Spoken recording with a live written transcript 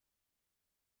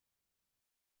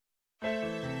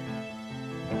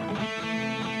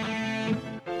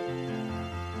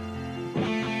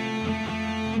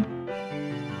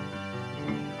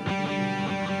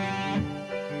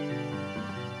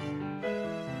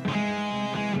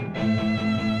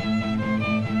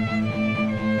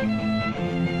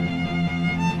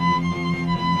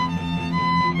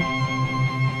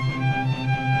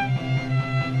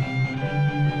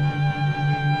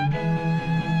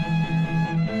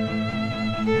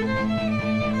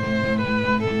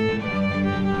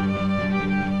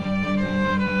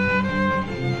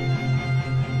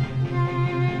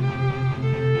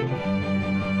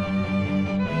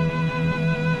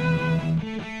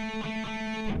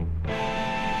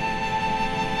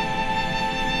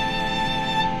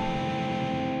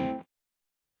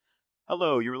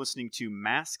Hello, you're listening to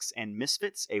Masks and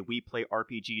Misfits, a We Play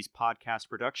RPGs podcast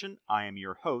production. I am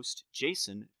your host,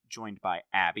 Jason, joined by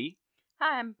Abby.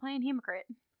 Hi, I'm playing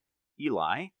Hemocrit.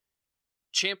 Eli.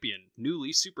 Champion,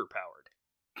 newly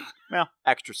superpowered. Well,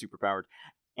 extra superpowered.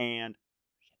 And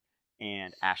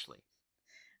Ashley.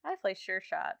 I play Sure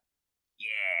Shot.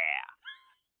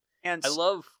 Yeah! And I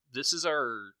love, this is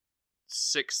our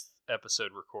 6th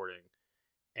episode recording,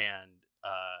 and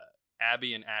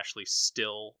Abby and Ashley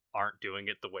still aren't doing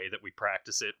it the way that we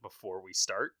practice it before we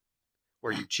start,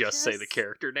 where you just say the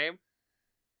character name.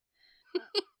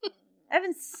 I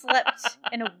haven't slept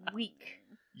in a week.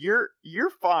 You're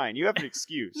fine. You have an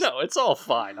excuse. No, it's all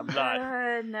fine. I'm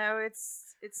not. No,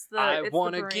 it's the. I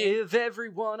want to give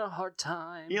everyone a hard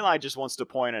time. Eli just wants to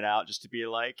point it out, just to be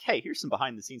like, hey, here's some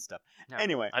behind the scenes stuff. No,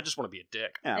 Anyway. I just want to be a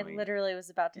dick. I literally was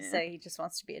about to say he just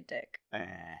wants to be a dick.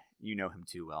 You know him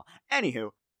too well. Anywho,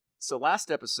 so last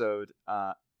episode,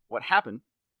 what happened,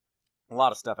 a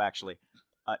lot of stuff actually.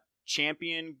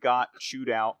 Champion got chewed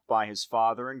out by his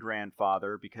father and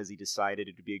grandfather because he decided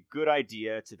it would be a good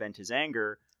idea to vent his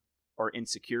anger or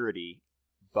insecurity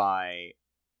by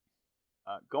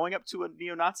going up to a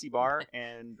neo-Nazi bar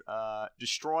and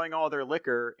destroying all their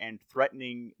liquor and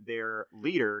threatening their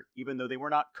leader, even though they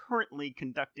were not currently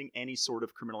conducting any sort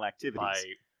of criminal activities.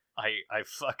 I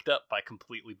fucked up by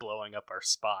completely blowing up our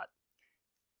spot.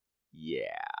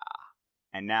 Yeah.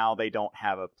 And now they don't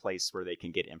have a place where they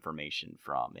can get information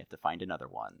from. They have to find another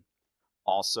one.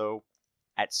 Also,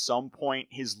 at some point,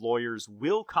 his lawyers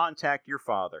will contact your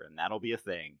father, and that'll be a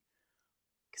thing.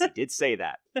 Because he did say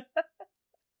that. He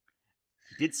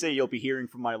did say you'll be hearing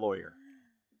from my lawyer.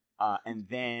 And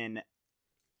then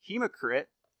Hemocrit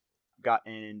got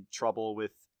in trouble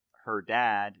with her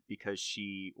dad because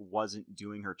she wasn't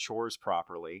doing her chores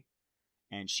properly.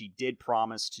 And she did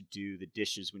promise to do the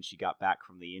dishes when she got back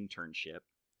from the internship.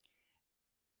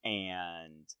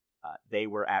 And they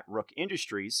were at Rook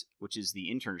Industries, which is the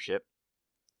internship.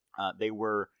 They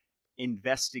were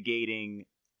investigating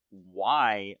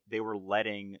why they were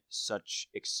letting such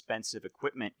expensive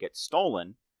equipment get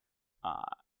stolen,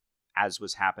 as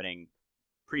was happening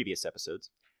previous episodes.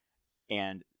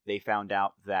 And they found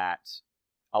out that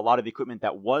a lot of the equipment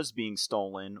that was being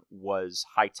stolen was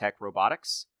high-tech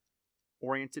robotics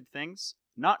oriented things,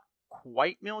 not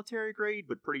quite military grade,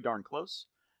 but pretty darn close.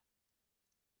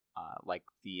 Like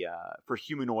the for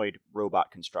humanoid robot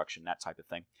construction, that type of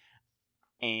thing.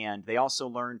 And they also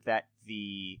learned that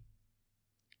the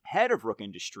head of Rook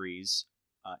Industries,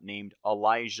 named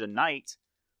Elijah Knight,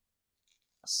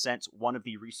 sent one of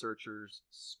the researchers,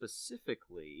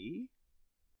 specifically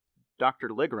Dr.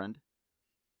 Ligrand,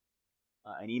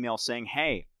 an email saying,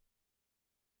 hey,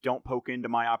 don't poke into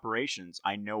my operations.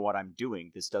 I know what I'm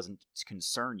doing. This doesn't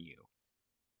concern you.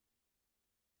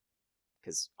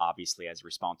 Because obviously, as a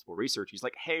responsible researcher, he's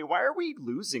like, hey, why are we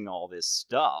losing all this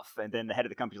stuff? And then the head of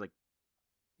the company's like,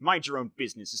 mind your own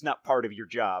business. It's not part of your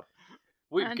job.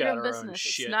 We've Mind got your own our business. own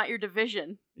shit. It's not your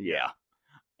division. Yeah.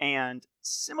 And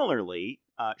similarly,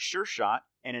 Sure Shot,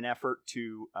 in an effort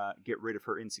to get rid of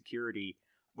her insecurity,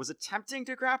 was attempting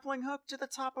to grappling hook to the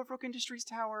top of Rook Industries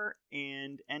Tower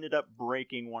and ended up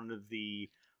breaking one of the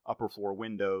upper floor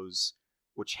windows,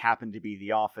 which happened to be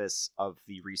the office of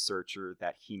the researcher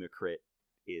that Hemocrit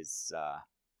is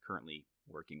currently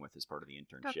working with as part of the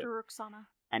internship. Dr. Roxana.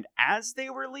 And as they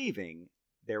were leaving,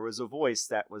 there was a voice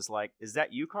that was like, is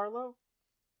that you, Carlo?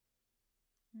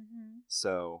 Mm-hmm.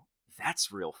 So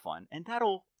that's real fun. And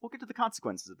we'll get to the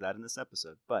consequences of that in this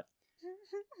episode. But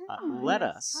let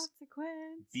us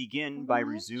begin by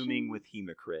resuming with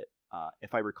Hemocrit.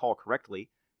 If I recall correctly,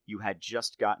 you had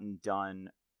just gotten done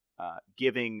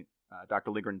giving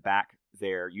Dr. Ligrand back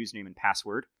their username and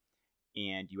password,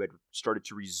 and you had started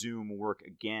to resume work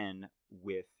again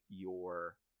with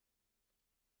your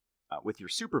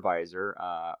supervisor,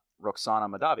 Roxana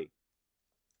Madavi.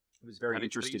 was very How do you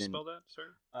interested in. spell that,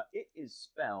 sir? It is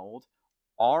spelled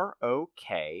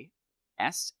ROKSANA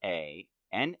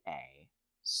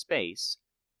space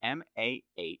MAHDAVI.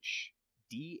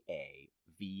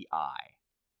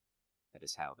 That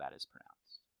is how that is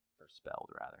pronounced, or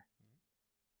spelled, rather.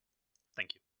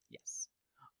 Thank you. Yes.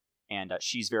 And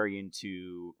she's very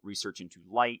into research into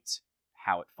light,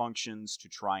 how it functions, to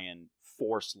try and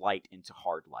force light into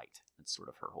hard light. That's sort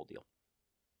of her whole deal.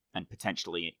 And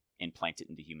potentially implant it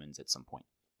into humans at some point.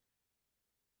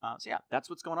 So yeah, that's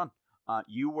what's going on.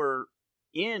 You were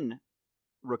in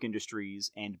Rook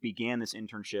Industries and began this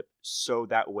internship so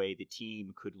that way the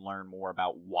team could learn more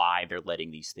about why they're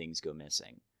letting these things go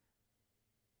missing.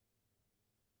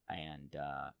 And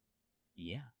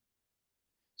yeah.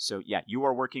 So yeah, you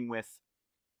are working with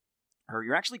her.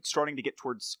 You're actually starting to get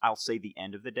towards, I'll say, the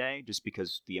end of the day, just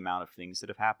because the amount of things that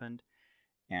have happened.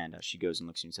 And she goes and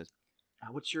looks at you and says,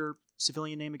 what's your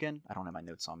civilian name again? I don't have my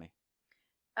notes on me.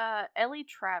 Ellie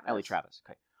Travis. Ellie Travis,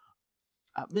 okay.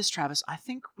 Miss Travis, I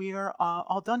think we are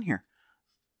all done here.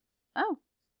 Oh,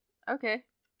 okay.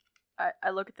 I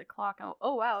look at the clock.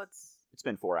 Oh wow, it's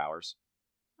been 4 hours.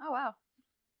 Oh wow.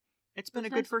 It's been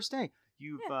That's a good nice. first day.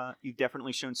 You've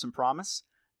definitely shown some promise,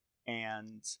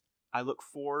 and I look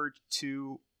forward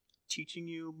to teaching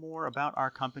you more about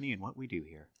our company and what we do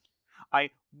here.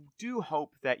 I do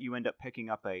hope that you end up picking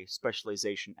up a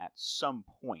specialization at some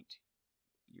point.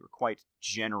 You're quite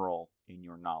general in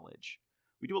your knowledge.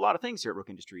 We do a lot of things here at Rook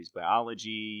Industries: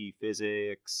 biology,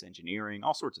 physics, engineering,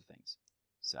 all sorts of things.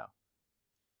 So,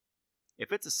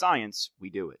 if it's a science, we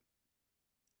do it.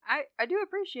 I do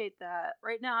appreciate that.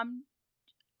 Right now, I'm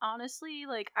honestly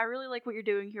I really like what you're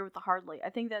doing here with the hard light. I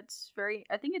think it's very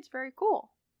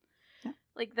cool. Yeah.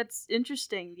 That's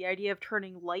interesting. The idea of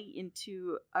turning light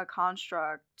into a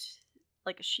construct,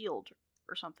 like a shield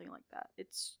or something like that.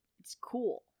 It's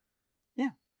cool. Yeah.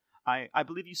 I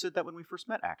believe you said that when we first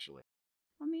met, actually.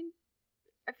 I mean,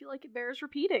 I feel like it bears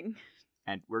repeating.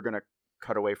 And we're going to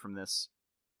cut away from this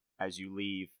as you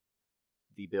leave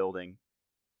the building,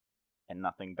 and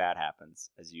nothing bad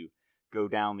happens as you go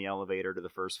down the elevator to the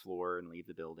first floor and leave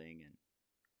the building.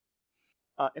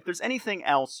 And if there's anything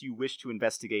else you wish to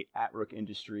investigate at Rook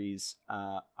Industries,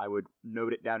 I would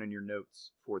note it down in your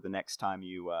notes for the next time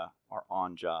you are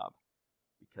on job,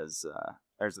 because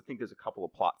I think there's a couple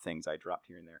of plot things I dropped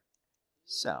here and there.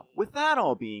 So, with that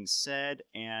all being said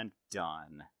and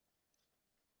done,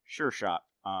 Sure Shot,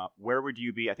 where would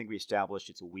you be? I think we established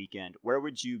it's a weekend. Where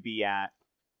would you be at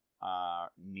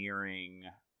nearing,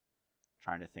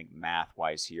 trying to think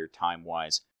math-wise here,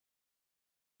 time-wise,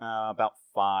 about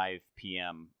 5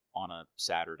 p.m. on a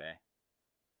Saturday?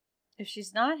 If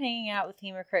she's not hanging out with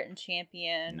Hemocrit and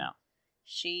Champion, No.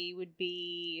 she would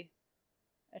be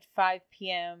at 5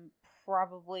 p.m.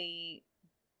 probably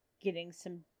getting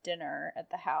some dinner at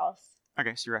the house.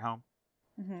 Okay, so you're at home.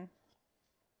 Mm-hmm.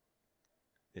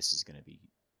 This is going to be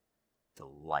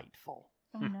delightful.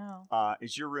 Oh no.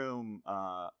 Is your room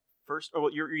first? Oh,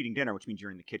 well, you're eating dinner, which means you're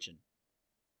in the kitchen.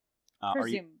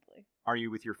 Presumably. Are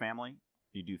you with your family?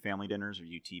 Do you do family dinners or do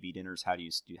you TV dinners? How do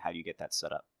you get that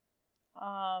set up?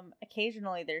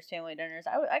 Occasionally there's family dinners.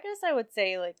 I guess I would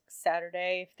say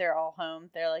Saturday, if they're all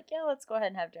home, they're like, yeah, let's go ahead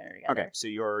and have dinner together. Okay, so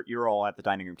you're all at the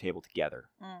dining room table together.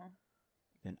 Mm.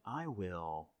 Then I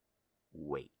will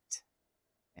wait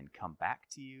and come back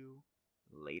to you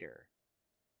later.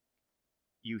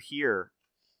 You hear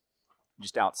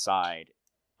just outside,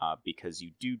 because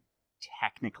you do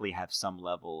technically have some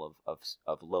level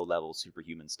of low-level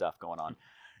superhuman stuff going on.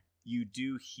 You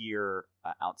do hear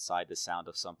outside the sound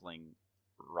of something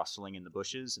rustling in the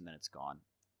bushes, and then it's gone.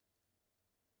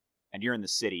 And you're in the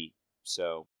city,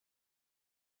 so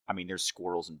I mean, there's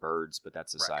squirrels and birds, but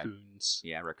that's aside. Raccoons.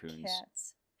 Yeah, raccoons,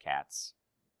 Cats,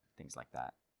 things like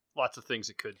that. Lots of things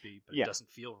it could be, but Yeah. it doesn't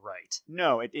feel right.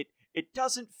 No, it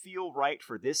doesn't feel right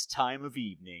for this time of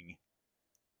evening.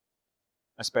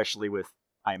 Especially with,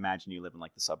 I imagine you live in the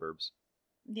suburbs.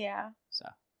 Yeah. So,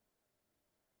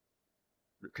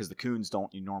 because the coons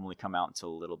don't normally come out until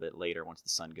a little bit later once the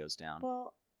sun goes down.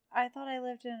 Well, I thought I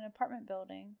lived in an apartment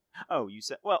building. Oh, you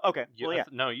said, well, okay. Well, yeah.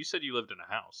 No, you said you lived in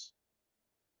a house.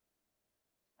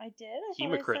 I did? I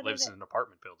thought I Hemocrit said lives in an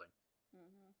apartment building.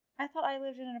 I thought I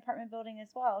lived in an apartment building as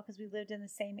well, because we lived in the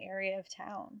same area of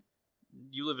town.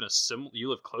 You live in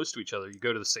you live close to each other. You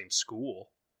go to the same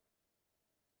school.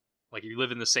 Like you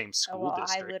live in the same school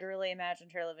district. I literally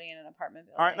imagined her living in an apartment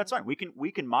building. All right, that's fine.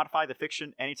 We can modify the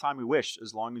fiction anytime we wish,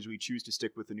 as long as we choose to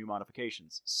stick with the new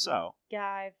modifications. So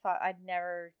Yeah, I'd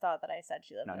never thought that I said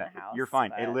she lived in a house. you're fine.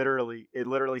 but- It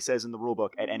literally says in the rule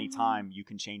book at any time you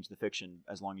can change the fiction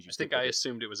as long as you. I stick think I with it.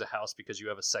 assumed it was a house because you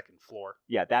have a second floor.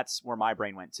 Yeah, that's where my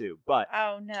brain went too. But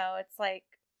Oh no, it's like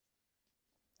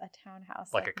a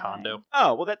townhouse. Like a condo? mine.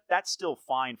 oh well, that's still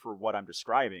fine for what I'm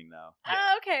describing though. Yeah.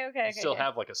 Oh, okay. You still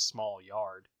have like a small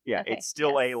yard. Yeah, Okay, it's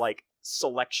still a yes. like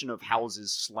selection of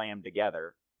houses slammed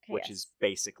together, Okay, which yes. is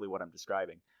basically what I'm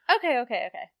describing. Okay.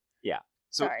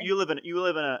 So Sorry. you live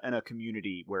in a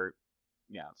community where,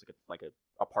 yeah, it's like a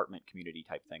apartment community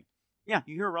type thing. Yeah,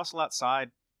 you hear a rustle outside,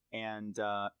 and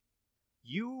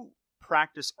you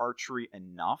practice archery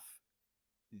enough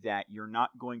that you're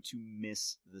not going to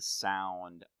miss the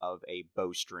sound of a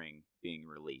bowstring being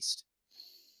released,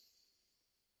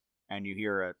 and you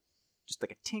hear just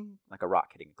like a ting, like a rock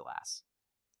hitting a glass.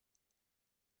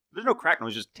 There's no crack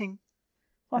noise, just ting.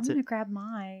 Well, That's I'm it. gonna grab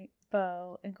my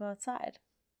bow and go outside.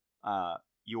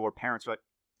 Your parents are like,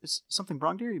 "Is something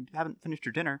wrong, dear? You haven't finished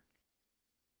your dinner."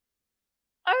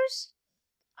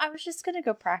 I was just gonna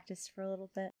go practice for a little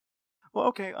bit. Well,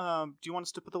 okay. Do you want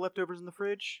us to put the leftovers in the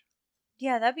fridge?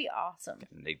 Yeah, that'd be awesome.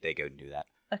 And they go and do that.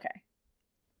 Okay.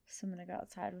 So I'm gonna go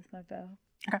outside with my bow.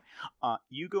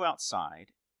 You go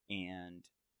outside, and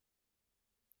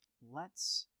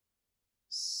let's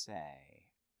say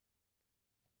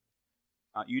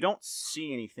you don't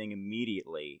see anything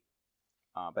immediately,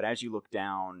 but as you look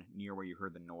down near where you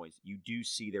heard the noise, you do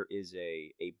see there is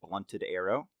a blunted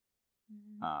arrow,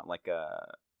 like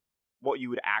what you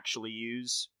would actually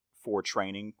use for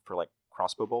training for like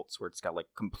crossbow bolts, where it's got like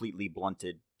completely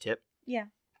blunted tip. Yeah.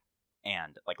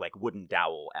 And like wooden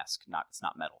dowel-esque, it's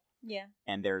not metal. Yeah.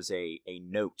 And there's a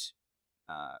note,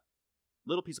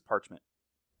 little piece of parchment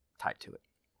tied to it.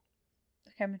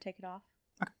 Okay, I'm gonna take it off.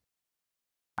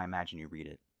 I imagine you read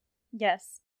it,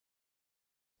 Yes.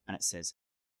 and it says,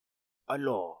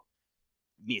 "Hello,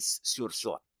 Miss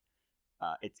Sursot."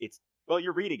 It's well,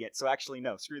 you're reading it, so actually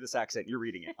no, screw this accent. You're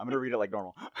reading it. I'm gonna read it like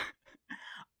normal.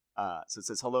 So it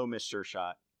says, "Hello, Miss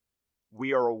Shershot.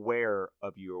 We are aware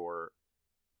of your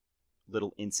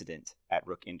little incident at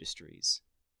Rook Industries.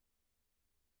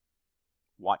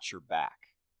 Watch your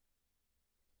back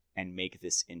and make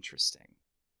this interesting.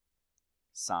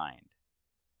 Signed,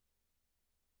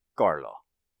 Carlo."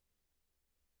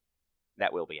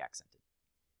 That will be accented.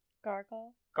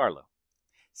 Gargle. Carlo.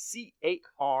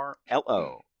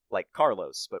 Carlo. Like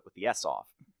Carlos, but with the S off.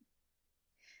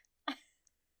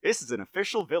 This is an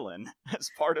official villain as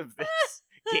part of this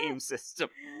game system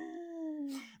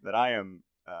that I am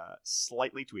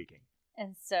slightly tweaking.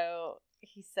 And so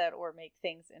he said, or make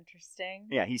things interesting.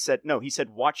 Yeah, he said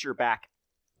watch your back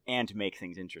and make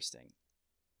things interesting.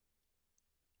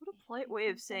 What a polite way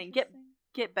of saying Interesting.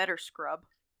 get better, scrub.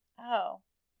 Oh.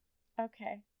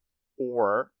 Okay.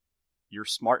 Or you're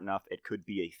smart enough, it could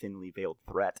be a thinly veiled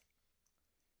threat.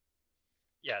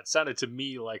 Yeah, it sounded to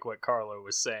me like what Carlo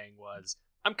was saying was,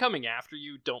 I'm coming after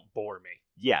you, don't bore me.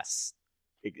 Yes,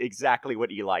 exactly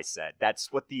what Eli said.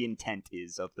 That's what the intent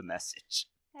is of the message.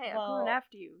 Hey, I'm Well- going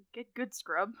after you. Get good,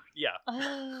 scrub. Yeah.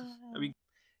 I mean,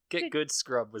 get good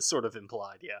scrub was sort of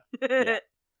implied, yeah. Yeah.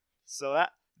 So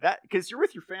that because you're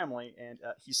with your family, and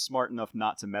he's smart enough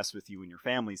not to mess with you when your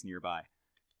family's nearby,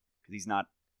 because he's not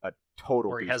a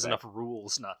total. Or he has douchebag. enough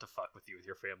rules not to fuck with you with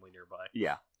your family nearby.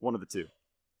 Yeah, one of the two.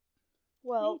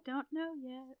 well, we don't know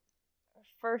yet.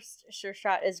 first, Sure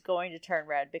Shot is going to turn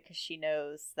red because she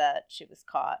knows that she was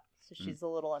caught. So Mm. she's a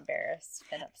little embarrassed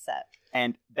and upset.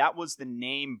 And that was the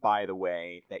name, by the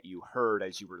way, that you heard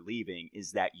as you were leaving.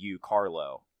 Is that you,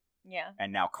 Carlo? Yeah.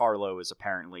 And now Carlo is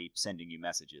apparently sending you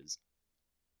messages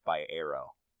by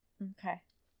arrow, Okay.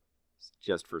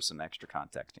 just for some extra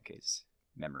context in case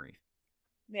memory.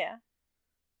 Yeah.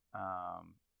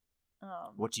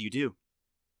 What do you do?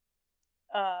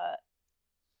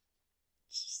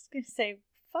 Just gonna say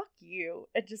fuck you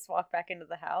and just walk back into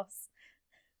the house.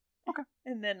 Okay.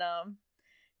 And then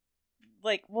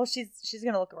well, she's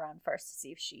gonna look around first to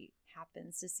see if she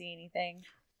happens to see anything.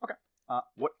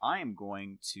 What I am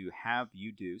going to have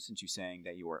you do, since you're saying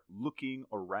that you are looking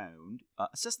around,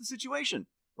 assess the situation.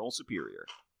 Roll superior.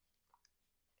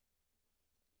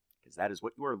 Because that is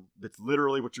what you are. That's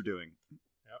literally what you're doing.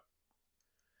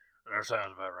 That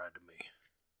sounds about right to me.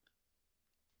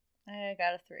 I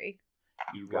got a 3.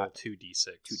 You Roll got 2d6.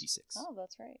 2d6. Oh,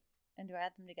 that's right. And do I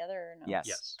add them together or no? Yes.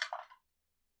 Yes.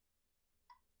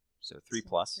 So 3 So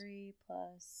plus. 3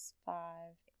 plus 5.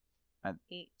 And-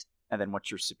 8. And then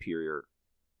what's your superior?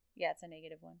 Yeah, it's a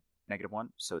 -1.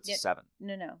 -1? So it's Yep. a 7.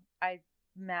 No. I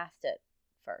mathed it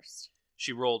first.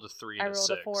 She rolled a 3 and I a rolled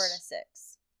 6. a 4 and a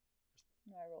 6.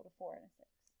 No, I rolled a 4 and a 6.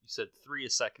 You said 3 a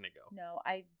second ago. No,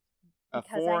 A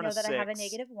because 4 I and know a that I have a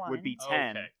 6 -1. would be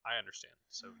 10. Okay, I understand.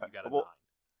 So you got a Well, 9.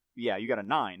 Yeah, you got a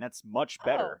 9. That's much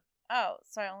better. Oh,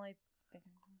 so I only.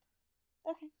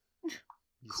 Okay.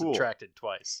 You Cool. subtracted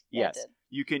twice. Yeah, I Yes,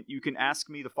 did. you can ask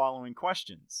me the following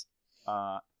questions,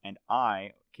 and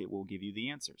will give you the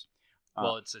answers.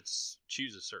 Well, it's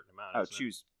choose a certain amount. Oh, isn't it?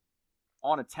 choose.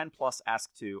 On a 10 plus,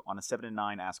 ask 2. On a 7 and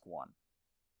 9, ask 1.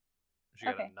 She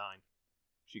got Okay. a 9.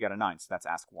 She got a 9, so that's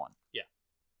ask 1.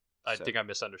 I So- think I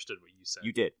misunderstood what you said.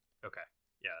 You did. Okay.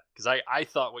 Yeah, because I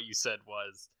thought what you said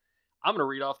was, I'm going to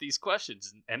read off these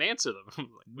questions and answer them. I'm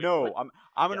like, wait, No, what?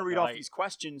 I'm going to Yeah, read no, off these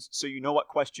questions so you know what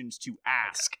questions to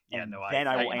ask, Yeah, and no, then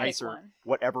I will I- answer one.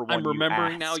 whatever one I'm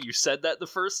remembering you now ask. you said that the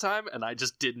first time, and I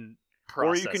just didn't Or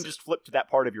process you can it. just flip to that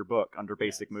part of your book under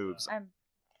basic so- moves.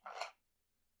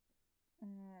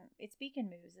 It's beacon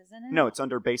moves, isn't it? No, it's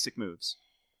under basic moves.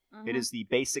 Mhm. It is the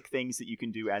basic things that you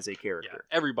can do as a Yeah, character.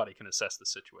 everybody can assess the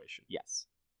situation. Yes.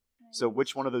 So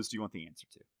which one of those do you want the answer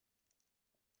to?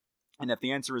 And if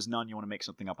the answer is none, you want to make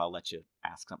something up, I'll let you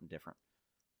ask something different.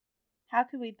 How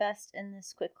could we best end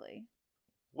this quickly?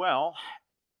 Well,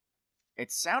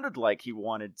 it sounded like he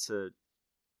wanted to...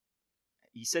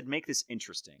 He said make this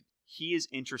interesting. He is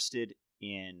interested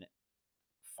in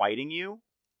fighting you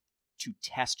to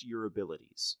test your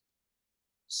abilities.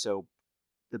 So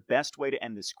the best way to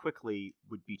end this quickly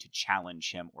would be to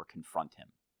challenge him or confront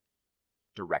him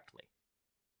directly.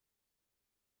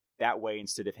 That way,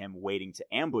 instead of him waiting to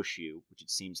ambush you, which it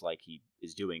seems like he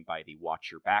is doing by the watch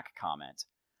your back comment,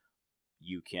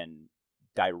 you can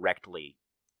directly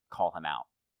call him out.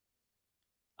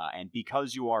 And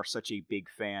because you are such a big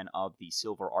fan of the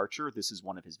Silver Archer, this is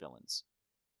one of his villains.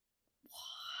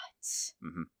 What?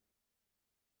 Mm-hmm.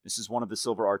 This is one of the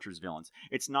Silver Archer's villains.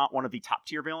 It's not one of the top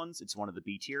tier villains, it's one of the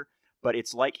B tier, but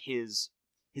it's like his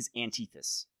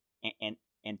antithesis.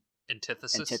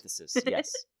 Antithesis?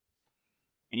 Yes.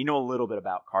 And you know a little bit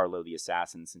about Carlo the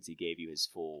Assassin since he gave you his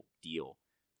full deal.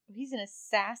 He's an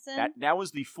assassin? That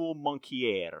was the full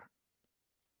Monkier.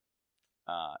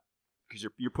 Because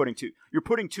you're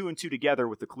putting two and two together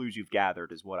with the clues you've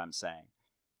gathered, is what I'm saying.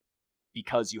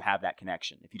 Because you have that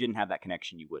connection. If you didn't have that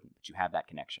connection, you wouldn't. But you have that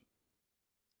connection.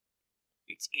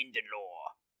 It's in the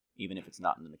law, even if it's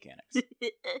not in the mechanics.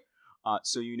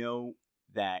 So you know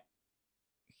that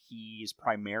he is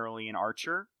primarily an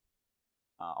archer,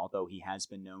 although he has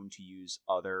been known to use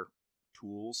other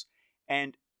tools.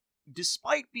 And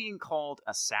despite being called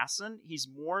assassin, he's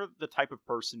more the type of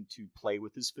person to play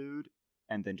with his food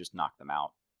and then just knock them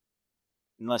out.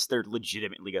 Unless they're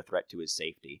legitimately a threat to his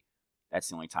safety. That's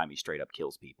the only time he straight up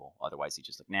kills people. Otherwise, he's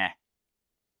just like, nah,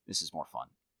 this is more fun.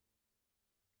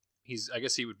 I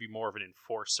guess he would be more of an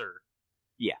enforcer.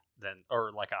 Yeah.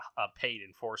 Or like a paid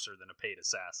enforcer than a paid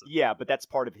assassin. Yeah, but that's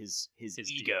part of his His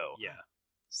ego. deal, yeah.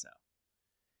 So.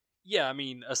 Yeah, I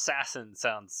mean, assassin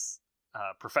sounds...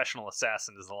 professional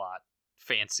assassin is a lot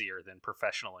fancier than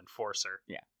professional enforcer.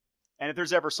 Yeah. And if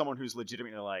there's ever someone who's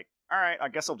legitimately like, all right, I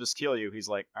guess I'll just kill you, he's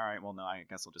like, all right, well, no, I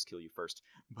guess I'll just kill you first.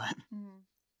 But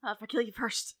If I kill you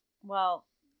first. Well,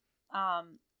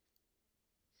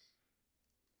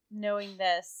 knowing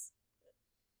this,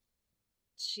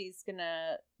 she's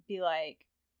gonna be like,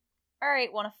 all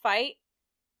right, want to fight?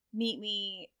 Meet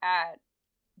me at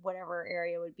whatever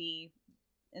area would be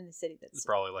in the city It's that's...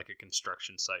 probably like a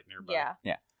construction site nearby.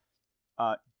 Yeah.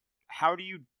 how do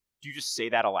you just say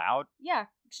that aloud? Yeah.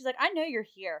 She's like, I know you're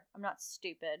here. I'm not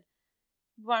stupid.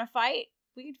 You want to fight?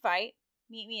 We could fight.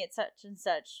 Meet me at such and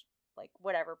such, like,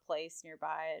 whatever place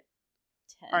nearby at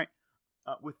 10. All right.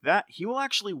 With that, he will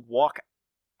actually walk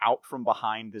out from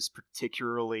behind this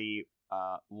particularly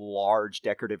large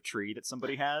decorative tree that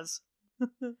somebody has.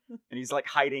 And he's like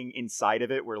hiding inside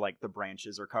of it where like the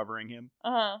branches are covering him.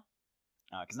 Uh-huh.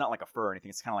 Because not like a fir or anything.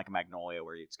 It's kind of like a magnolia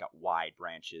where it's got wide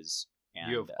branches.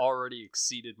 And, You have already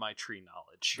exceeded my tree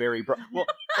knowledge. very well.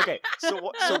 Okay, so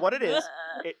what it is?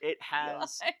 It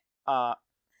has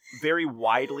very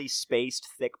widely spaced,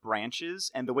 thick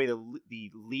branches, and the way the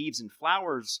leaves and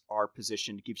flowers are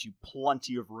positioned gives you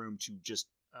plenty of room to just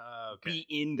Okay. be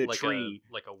in the like tree.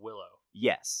 like a willow.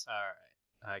 Yes, All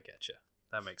right, I getcha.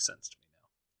 That makes sense to me now.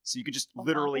 so you could just A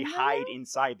literally hopping hide willow?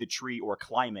 inside the tree or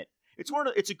climb it.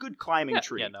 It's a good climbing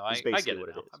tree. Yeah, no, is I basically get it what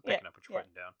now. it is. I'm picking up what you're Yeah.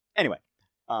 putting down. Anyway,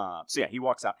 so yeah, he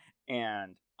walks out,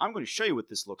 and I'm going to show you what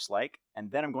this looks like, and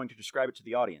then I'm going to describe it to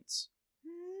the audience.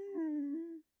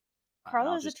 I'll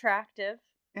Carlo's just- attractive.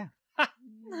 Yeah.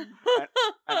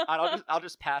 And I'll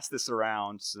just pass this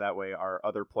around so that way our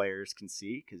other players can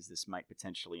see, because this might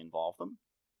potentially involve them.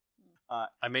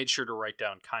 I made sure to write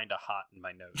down "kinda hot" in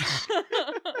my notes.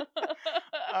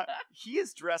 He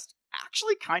is dressed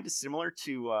actually kind of similar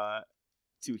to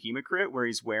Hemocrit, where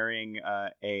he's wearing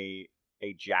a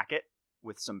jacket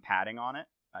with some padding on it,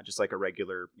 just like a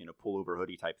regular pullover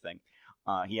hoodie type thing.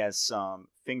 He has some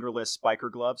fingerless biker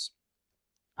gloves.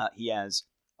 He has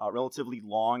relatively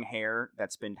long hair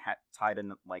that's been tied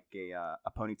in like a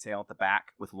ponytail at the back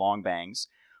with long bangs.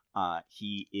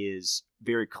 He is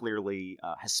very clearly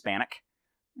Hispanic,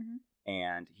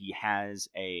 and he has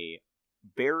a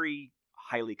very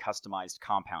highly customized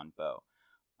compound bow.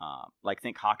 Like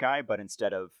think Hawkeye, but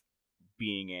instead of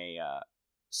being a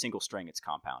single string, it's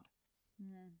compound.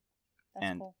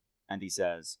 That's cool. And he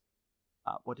says,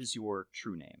 what is your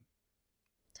true name?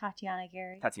 Tatiana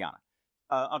Gary. Tatiana.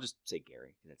 I'll just say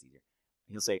Gary, because that's easier.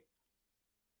 He'll say,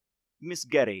 Miss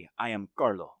Gary, I am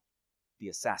Carlo, the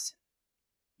assassin.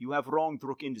 You have wronged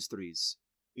Rook Industries,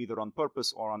 either on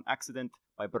purpose or on accident,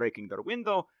 by breaking their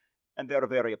window, and they are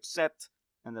very upset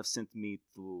and have sent me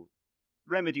to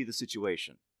remedy the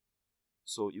situation.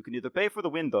 So you can either pay for the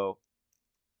window,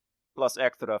 plus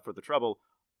extra for the trouble,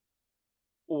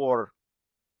 or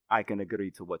I can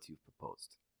agree to what you've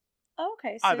proposed.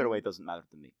 Okay. So, either way, it doesn't matter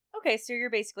to me. Okay, so you're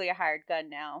basically a hired gun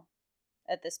now,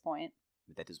 at this point.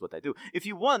 That is what I do. If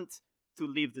you want to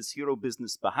leave this hero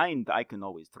business behind, I can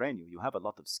always train you. You have a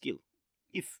lot of skill.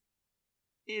 If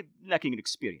lacking in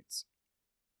experience.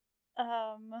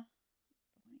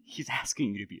 He's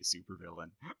asking you to be a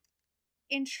supervillain.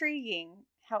 Intriguing.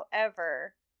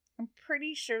 However, I'm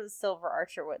pretty sure the Silver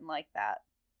Archer wouldn't like that.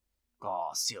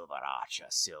 Oh, Silver Archer,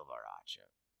 Silver Archer.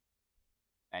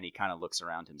 And he kind of looks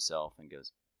around himself and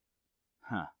goes,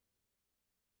 huh.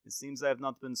 It seems I have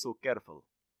not been so careful.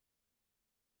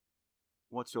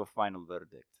 What's your final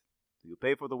verdict? Do you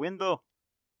pay for the window?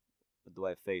 Or do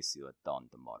I face you at dawn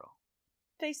tomorrow?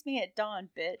 Face me at dawn,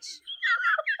 bitch.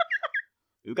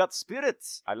 You got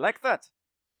spirits. I like that.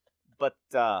 But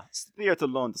spirit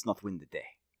alone does not win the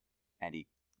day. And he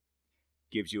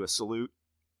gives you a salute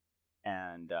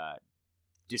and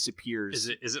disappears.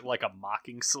 Is it like a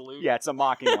mocking salute? Yeah, it's a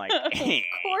mocking like. Of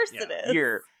course it is.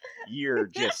 You're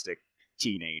just a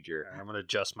teenager. I'm gonna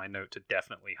adjust my note to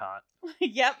definitely hot.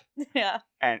 Yep. Yeah.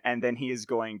 And then he is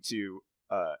going to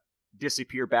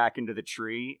disappear back into the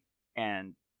tree,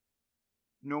 and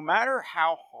no matter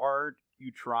how hard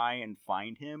you try and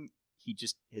find him, he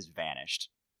just has vanished.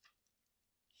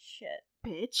 Shit.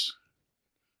 Bitch.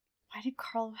 Why did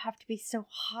Carlo have to be so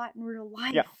hot in real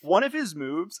life? Yeah, one of his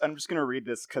moves, I'm just going to read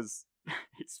this because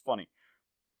it's funny.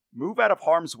 Move out of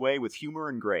harm's way with humor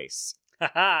and grace.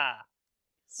 Haha.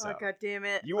 Oh, God damn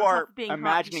it. You On top are of being hot,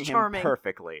 imagining he's him charming.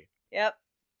 perfectly. Yep.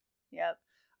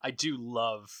 I do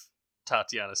love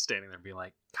Tatiana standing there and being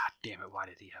like, God damn it, why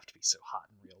did he have to be so hot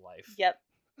in real life? Yep.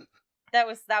 That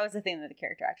was the thing that the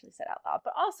character actually said out loud.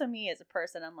 But also me as a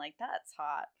person, I'm like, that's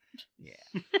hot. Yeah.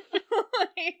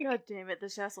 God damn it,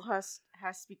 this asshole has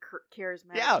to be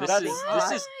charismatic. Yeah,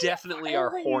 This is definitely our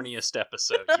always- horniest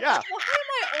episode. Yeah. Why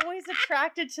am I always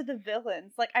attracted to the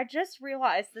villains? Like, I just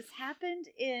realized this happened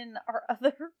in our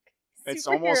other It's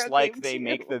superhero almost like game they too.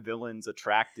 make the villains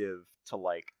attractive to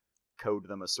like code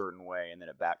them a certain way, and then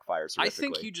it backfires. I horrifically.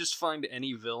 think you just find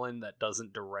any villain that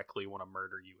doesn't directly want to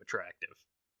murder you attractive.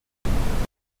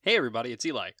 Hey everybody, it's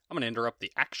Eli. I'm going to interrupt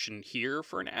the action here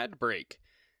for an ad break.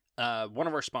 One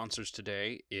of our sponsors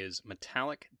today is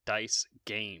Metallic Dice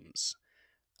Games.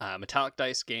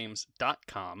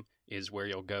 MetallicDiceGames.com is where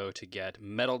you'll go to get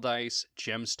metal dice,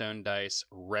 gemstone dice,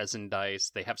 resin dice.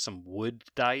 They have some wood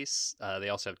dice. They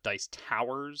also have dice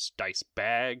towers, dice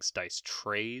bags, dice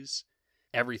trays.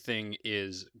 Everything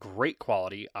is great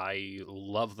quality. I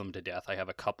love them to death. I have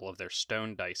a couple of their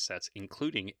stone dice sets,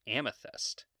 including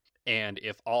Amethyst. And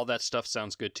if all that stuff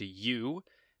sounds good to you,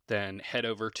 then head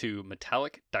over to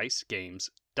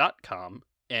MetallicDiceGames.com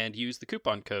and use the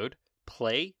coupon code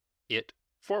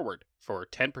PLAYITFORWARD for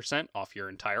 10% off your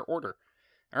entire order.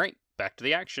 All right, back to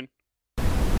the action.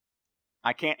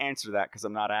 I can't answer that because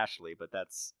I'm not Ashley, but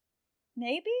that's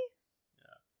Maybe?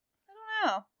 Yeah. I don't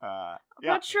know. I'm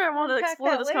yeah. not sure I want to Unpack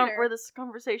explore that this later. where this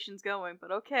conversation's going,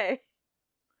 but okay.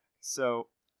 So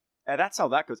that's how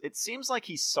that goes. It seems like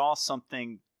he saw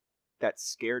something that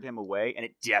scared him away, and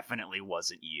it definitely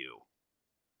wasn't you.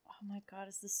 Oh my god,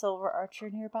 is the Silver Archer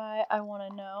nearby? I want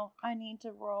to know. I need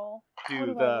to roll. What Do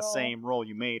do I the roll? same roll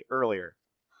you made earlier.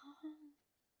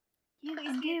 You Please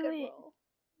can do do it. it.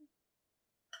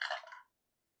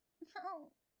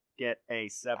 Get a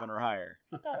 7 or higher.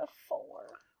 Got a 4.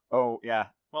 Oh, yeah.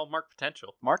 Well, mark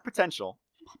potential. Mark potential.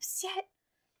 I'm upset.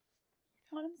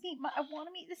 I want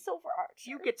to meet the Silver Archer.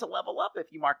 You get to level up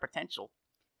if you mark potential.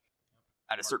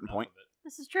 At a certain point.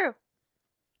 This is true.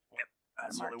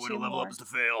 That's the only way to level up is to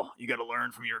fail. You got to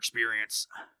learn from your experience.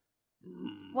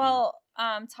 Well,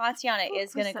 Tatiana Who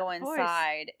is gonna was go that voice?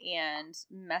 inside and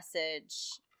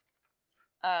message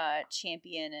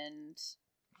Champion and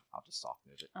I'll just soft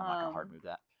move it. I'm not gonna hard move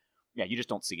that. Yeah, you just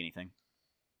don't see anything.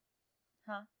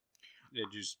 It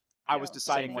just I was No,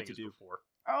 deciding same what thing to as do. before.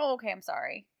 Oh, okay, I'm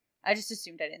sorry. I just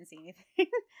assumed I didn't see anything.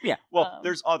 Yeah, well, Um,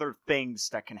 there's other things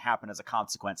that can happen as a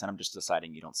consequence, and I'm just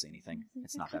deciding you don't see anything.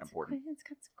 It's not that important.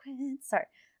 Consequence. Sorry.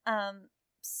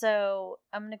 So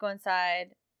I'm gonna go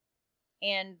inside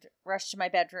and rush to my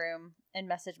bedroom and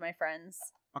message my friends.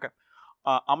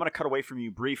 I'm going to cut away from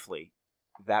you briefly.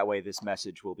 That way this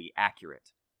message will be accurate.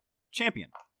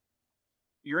 Champion,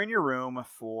 you're in your room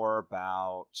for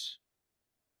about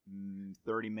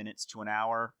 30 minutes to an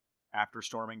hour after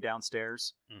storming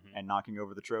downstairs Mhm. and knocking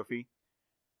over the trophy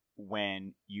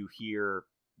when you hear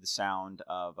the sound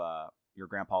of your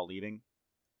grandpa leaving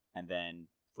and then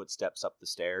footsteps up the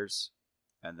stairs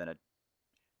and then a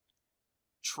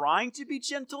trying to be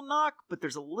gentle knock, but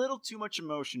there's a little too much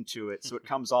emotion to it, so it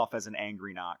comes off as an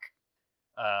angry knock.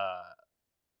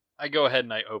 I go ahead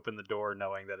and I open the door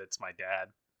knowing that it's my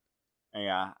dad.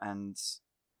 Yeah, and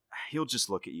he'll just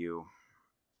look at you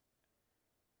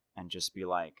and just be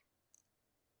like,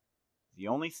 the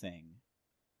only thing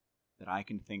that I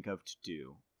can think of to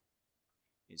do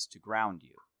is to ground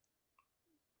you.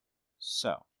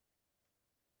 So,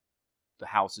 the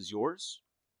house is yours,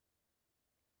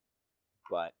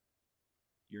 but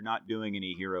you're not doing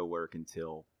any hero work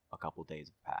until a couple days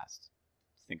have passed.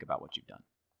 Think about what you've done.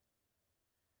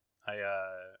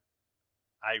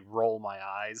 I roll my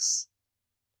eyes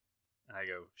and I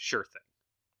go, sure thing.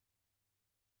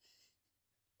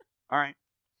 All right.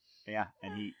 Yeah,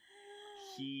 and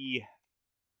he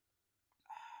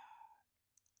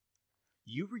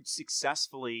you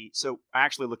successfully. So I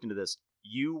actually looked into this.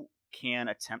 You can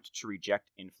attempt to reject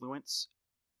influence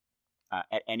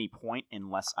at any point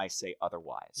unless I say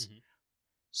otherwise. Mhm.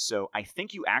 So I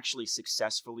think you actually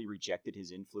successfully rejected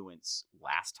his influence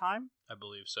last time. I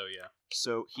believe so, yeah.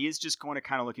 So he is just going to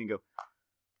kind of look and go,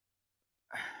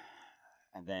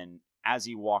 and then as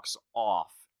he walks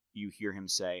off, you hear him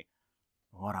say,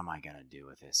 "What am I gonna do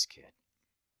with this kid?"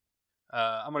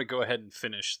 I'm going to go ahead and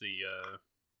finish the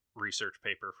research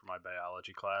paper for my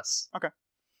biology class.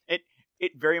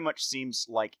 It very much seems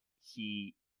like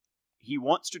he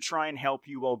wants to try and help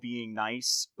you while being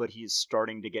nice, but he is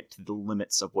starting to get to the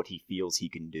limits of what he feels he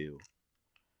can do.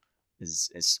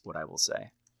 Is what I will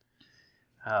say.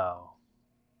 Oh,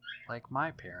 like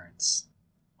my parents.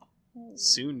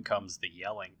 Soon comes the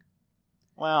yelling.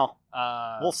 Well,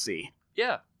 Uh, we'll see.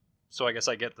 Yeah. So I guess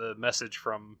I get the message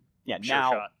from Yeah, Sure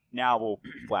now Shot. now we'll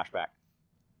flashback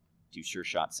to Sure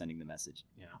Shot sending the message.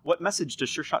 Yeah. What message does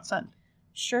Sure Shot send?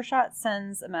 Sure Shot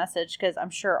sends a message because I'm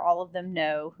sure all of them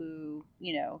know who,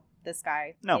 this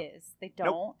guy No. is. They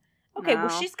don't? Okay, well,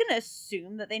 No. she's going to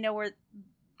assume that they know where.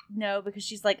 No, because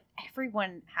she's like,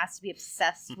 everyone has to be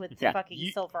obsessed with the Yeah,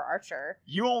 fucking Silver Archer.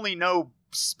 You only know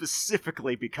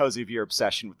specifically because of your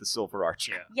obsession with the Silver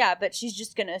Archer. Yeah. Yeah, but she's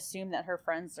just going to assume that her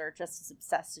friends are just as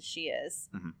obsessed as she is.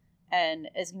 Mhm. And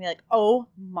is going to be like, oh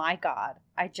my god,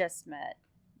 I just met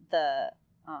the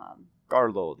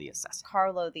Garlo the Assassin.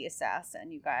 Carlo the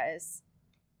Assassin, you guys.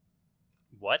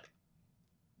 What?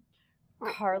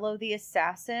 Carlo the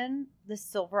Assassin, the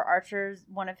Silver Archer's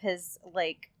one of his,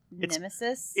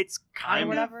 nemesis? It's or kind of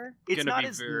whatever. It's Gonna not be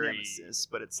his very- nemesis,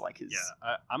 but it's like his.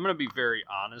 Yeah, I'm going to be very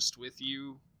honest with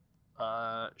you,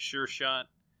 Sure Shot.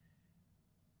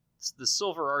 The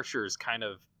Silver Archer is kind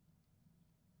of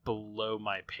below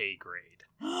my pay grade.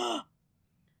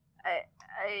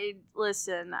 I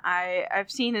listen.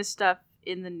 I've seen his stuff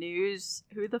in the news.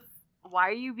 Why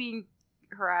are you being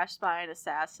harassed by an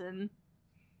assassin?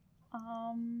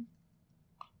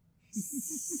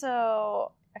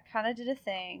 So I kind of did a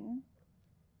thing.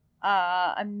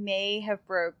 I may have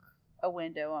broke a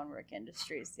window on Rick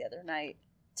Industries the other night,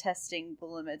 testing the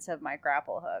limits of my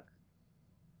grapple hook.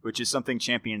 Which is something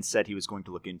Champion said he was going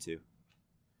to look into.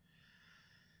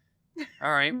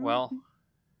 All right, well,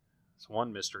 it's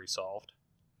one mystery solved.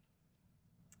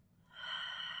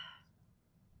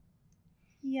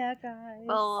 Yeah, guys.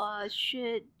 Well,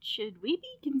 should we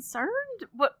be concerned?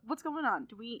 What's going on?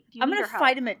 Do you I'm need gonna our help?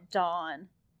 fight him at dawn.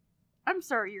 I'm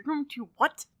sorry. You're going to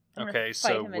what? I'm gonna Okay, fight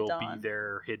so him at we'll be dawn.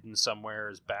 there hidden somewhere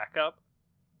as backup.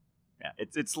 Yeah,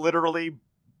 it's literally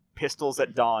pistols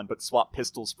at dawn, but swap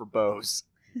pistols for bows.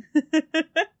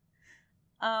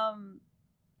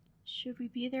 Should we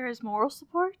be there as moral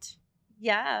support?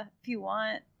 Yeah, if you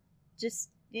want, just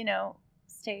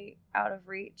stay out of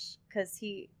reach because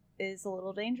he is a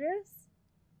little dangerous.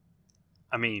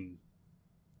 I mean,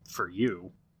 for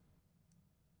you.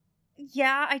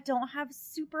 Yeah, I don't have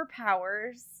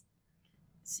superpowers.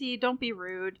 See, don't be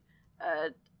rude.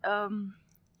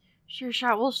 Sure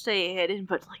shot will stay hidden,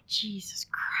 but like, Jesus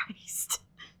Christ.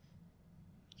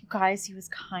 You guys, he was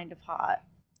kind of hot.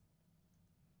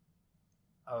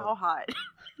 How hot?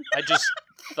 I just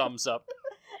thumbs up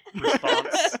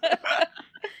response.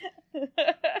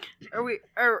 Are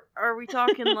we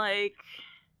talking like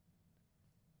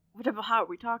what about how are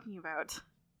we talking about?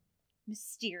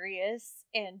 Mysterious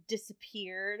and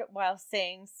disappeared while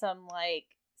saying some like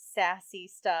sassy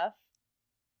stuff.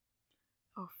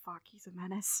 Oh fuck, he's a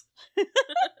menace.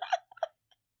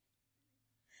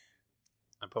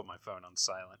 I put my phone on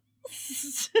silent.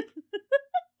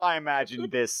 I imagine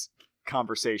this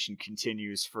conversation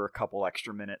continues for a couple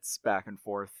extra minutes back and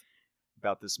forth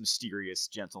about this mysterious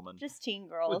gentleman. Just teen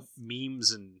girls. With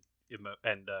memes and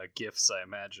gifs, I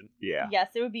imagine. Yeah.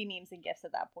 Yes, it would be memes and gifts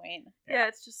at that point. Yeah,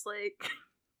 it's just like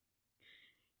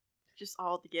just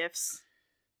all the gifts.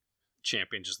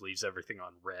 Champion just leaves everything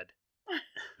on red.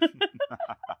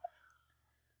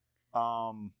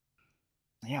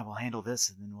 Yeah, we'll handle this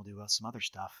and then we'll do some other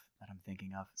stuff that I'm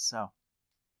thinking of. So,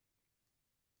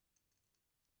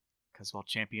 because while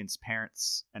Champion's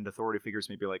parents and authority figures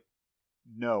may be like,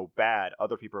 no, bad,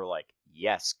 other people are like,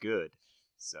 yes, good.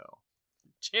 So,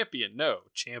 Champion, no.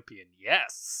 Champion,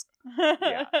 yes.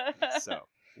 yeah. So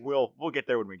we'll get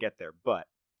there when we get there. But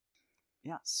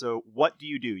yeah. So what do?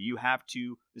 You have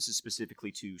to. This is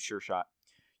specifically to Sure Shot.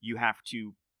 You have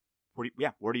to.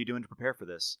 What are you doing to prepare for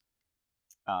this?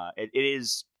 It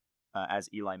is, as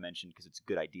Eli mentioned, because it's a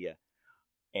good idea.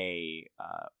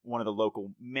 One of the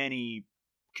local many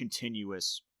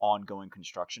continuous ongoing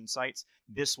construction sites.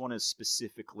 This one is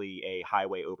specifically a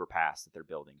highway overpass that they're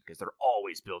building because they're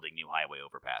always building new highway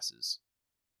overpasses.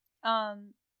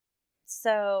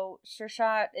 So Sure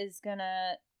Shot is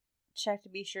gonna check to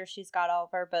be sure she's got all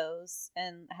of our bows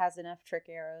and has enough trick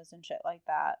arrows and shit like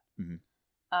that.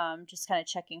 Mm-hmm. Just kind of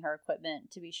checking her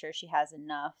equipment to be sure she has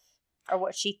enough, or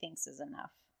what she thinks is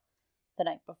enough, the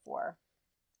night before.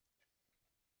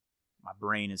 My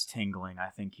brain is tingling. I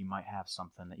think you might have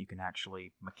something that you can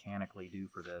actually mechanically do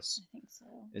for this. I think so.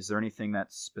 Is there anything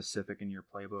that's specific in your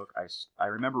playbook? I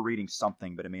remember reading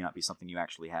something, but it may not be something you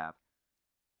actually have.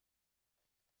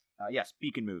 Yes,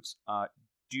 beacon moves.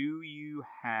 Do you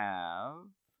have...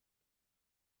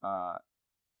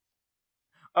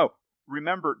 Oh,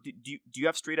 remember, do you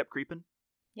have straight up creeping?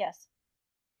 Yes.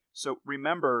 So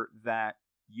remember that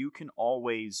you can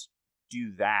always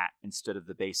do that instead of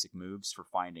the basic moves for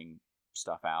finding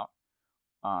stuff out.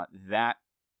 That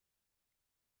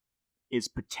is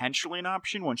potentially an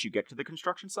option once you get to the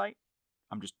construction site.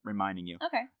 I'm just reminding you.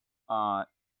 Okay.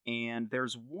 And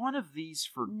there's one of these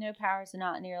for... No powers and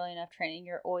not nearly enough training.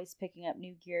 You're always picking up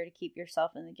new gear to keep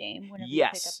yourself in the game. Whenever you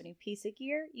pick up a new piece of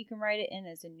gear, you can write it in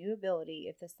as a new ability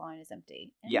if this line is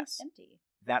empty. And Yes. It's empty.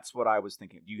 That's what I was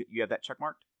thinking. You have that check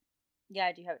marked? Yeah,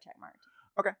 I do have it check marked.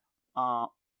 Okay.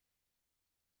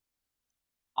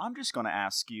 I'm just going to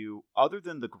ask you, other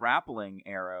than the grappling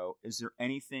arrow, is there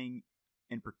anything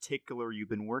in particular you've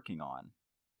been working on?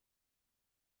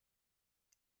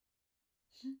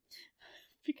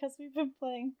 Because we've been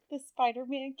playing the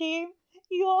Spider-Man game,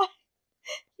 Eli.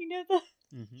 You know the...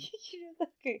 Mm-hmm. You know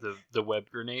the... The web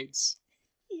grenades?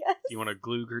 Yes. You want a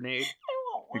glue grenade? I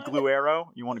want A one. glue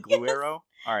arrow? You want a glue Yes. arrow?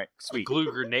 All right, sweet. A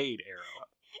glue grenade arrow.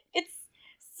 It's...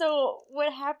 So,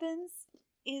 what happens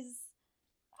is...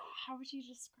 How would you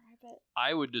describe it?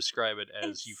 I would describe it as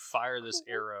It's you fire this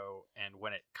cool. arrow, and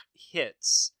when it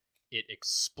hits, it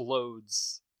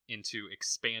explodes into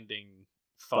expanding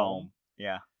foam.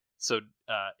 Yeah. So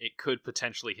it could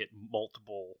potentially hit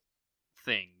multiple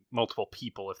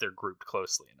people if they're grouped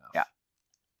closely enough. Yeah.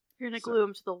 You're gonna So- glue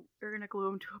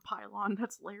him to a pylon.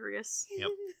 That's hilarious. Yep.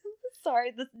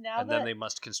 Sorry, this now And then they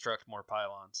must construct more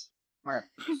pylons. All right.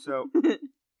 So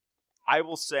I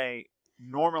will say,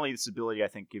 normally this ability, I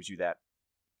think, gives you that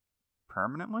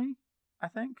permanently, I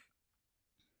think.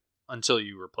 Until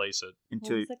you replace it. What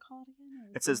Until was it called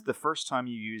again? it says the first time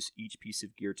you use each piece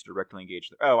of gear to directly engage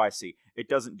the... Oh, I see. It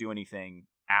doesn't do anything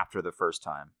after the first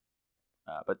time.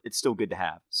 But it's still good to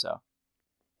have, so...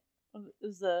 It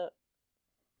was a...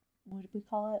 What did we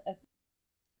call it? A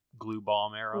Glue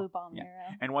bomb arrow. glue bomb Yeah.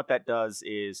 arrow. And what that does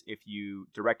is, if you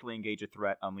directly engage a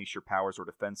threat, unleash your powers, or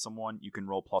defend someone, you can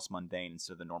roll plus mundane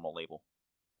instead of the normal label.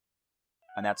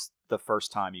 And that's the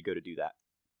first time you go to do that.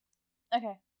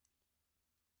 Okay.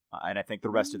 And I think the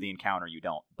rest of the encounter you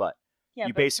don't. But Yeah,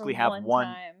 you but for basically have one...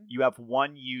 time. You have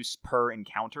one use per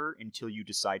encounter until you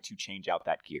decide to change out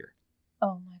that gear.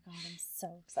 Oh my god, I'm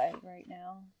so excited right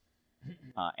now.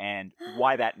 And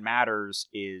why that matters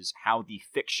is how the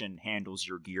fiction handles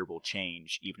your gear will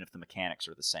change, even if the mechanics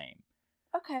are the same.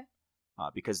 Okay.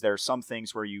 Because there are some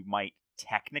things where you might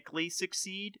technically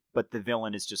succeed, but the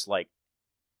villain is just like,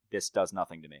 this does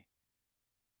nothing to me.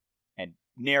 And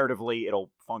narratively,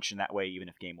 it'll function that way, even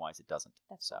if game-wise it doesn't.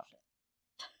 That's so. bullshit.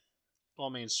 Well,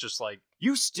 I mean, it's just like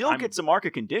You still get some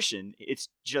market condition. It's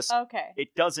just Okay.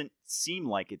 it doesn't seem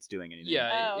like it's doing anything.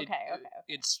 yeah. Oh, okay.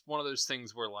 It's one of those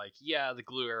things where like the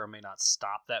glue arrow may not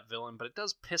stop that villain, but it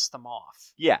does piss them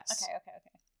off. Yes. Okay.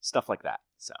 Stuff like that.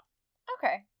 So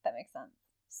Okay, that makes sense.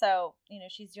 So,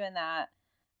 she's doing that.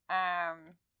 I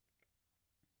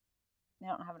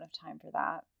don't have enough time for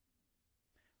that.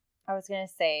 I was going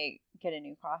to say get a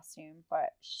new costume,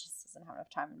 but she just doesn't have enough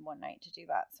time in one night to do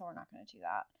that, so we're not going to do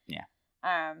that. Yeah.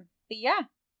 But yeah,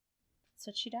 that's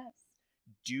what she does.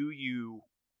 do you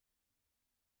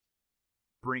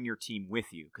bring your team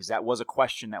with you? Because that was a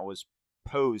question that was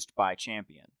posed by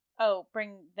Champion. Oh,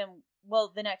 bring them.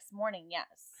 Well, the next morning, yes.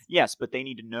 Yes, but they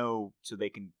need to know so they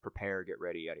can prepare, get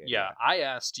ready, yada, yada, Yeah, yada. I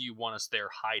asked, do you want us there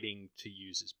hiding to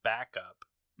use as backup?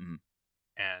 Mhm.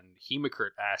 And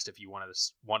Hemocrit asked if you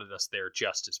wanted us there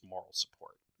just as moral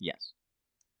support. Yes.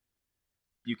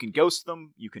 You can ghost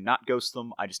them. You can not ghost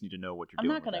them. I just need to know what you're I'm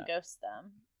doing. not going to with that. ghost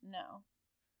them. No.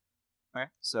 Okay.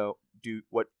 So,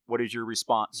 what is your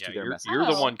response Yeah, to their message? you're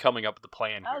the Oh. one coming up with the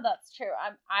plan here. Oh, that's true.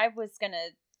 I was gonna.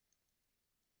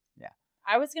 Yeah.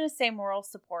 I was gonna say moral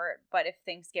support, but if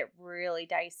things get really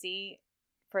dicey,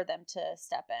 for them to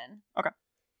step in. Okay.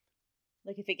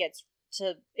 Like if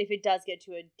it does get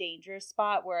to a dangerous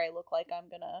spot where I look like I'm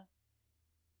gonna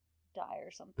die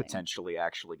or something. Potentially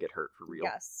actually get hurt for real.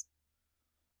 Yes.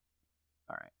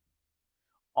 All right.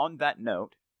 On that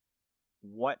note,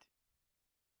 what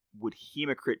would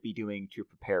Hemocrit be doing to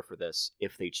prepare for this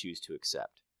if they choose to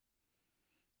accept?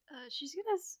 She's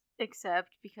gonna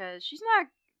accept because she's not.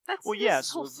 That's Well, this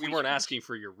yes, whole We situation. weren't asking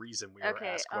for your reason. We were Okay,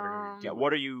 asking what are you Yeah. doing?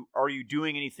 What are you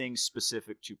doing anything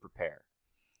specific to prepare?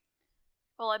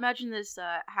 Well, I imagine this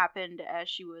happened as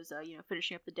she was,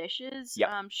 finishing up the dishes.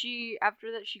 Yep. She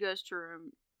after that she goes to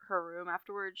her room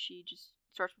afterwards. She just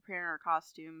starts preparing her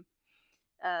costume.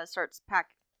 Starts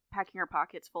packing her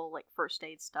pockets full of like first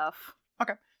aid stuff.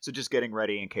 Okay. So just getting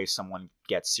ready in case someone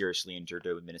gets seriously injured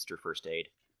to administer first aid.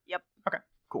 Yep. Okay.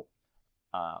 Cool.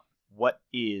 What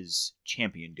is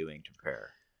Champion doing to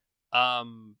prepare?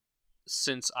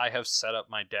 Since I have set up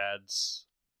my dad's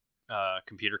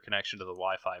computer connection to the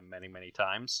Wi-Fi many, many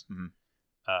times,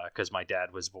 because my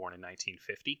dad was born in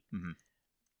 1950, Mhm.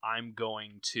 I'm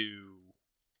going to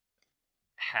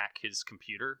hack his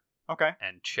computer Okay.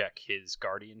 and check his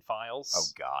Guardian files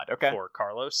Oh God. Okay. for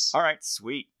Carlos. All right.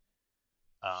 Sweet.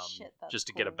 Shit, that's just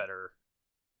to get a cool. better...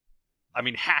 I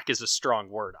mean, hack is a strong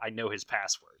word. I know his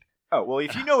password. Oh well,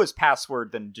 if you know his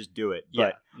password, then just do it.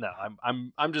 Yeah, But no,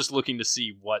 I'm just looking to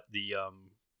see what the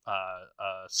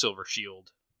Silver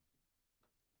Shield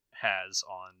has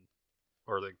on,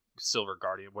 or the Silver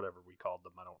Guardian, whatever we called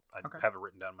them. I Okay. have it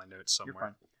written down in my notes you're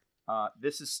somewhere. fine.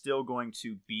 This is still going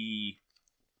to be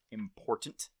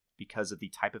important because of the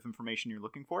type of information you're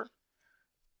looking for.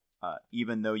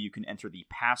 Even though you can enter the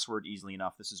password easily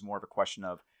enough, this is more of a question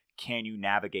of can you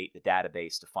navigate the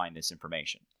database to find this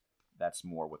information? That's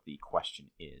more what the question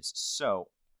is.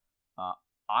 So,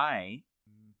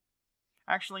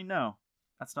 actually, no.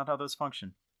 That's not how those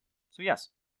function. So, yes.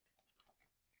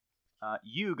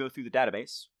 You go through the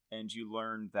database, and you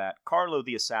learn that Carlo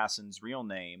the Assassin's real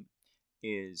name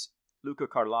is Luca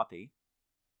Carlotti.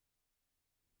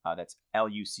 That's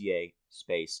Luca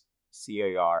space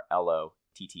Carlotti.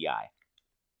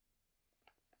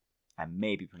 I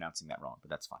may be pronouncing that wrong, but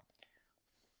that's fine.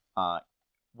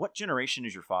 What generation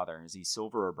is your father? Is he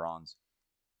silver or bronze?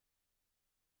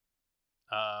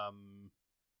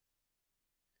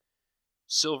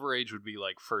 Silver Age would be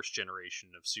like first generation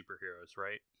of superheroes,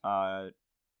 right?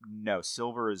 No,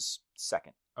 silver is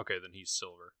second. Okay, then he's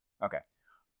silver. Okay.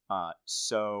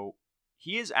 So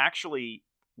he is actually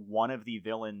one of the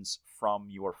villains from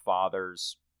your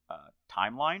father's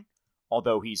timeline,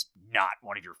 although he's not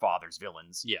one of your father's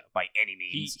villains Yeah. by any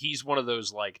means. He's one of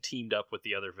those like teamed up with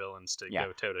the other villains to Yeah.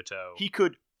 go toe to toe. He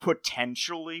could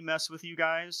potentially mess with you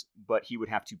guys, but he would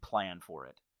have to plan for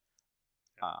it.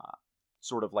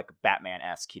 Sort of like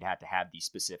Batman-esque, he'd have to have the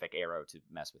specific arrow to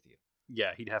mess with you.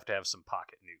 Yeah, he'd have to have some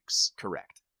pocket nukes.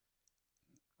 Correct.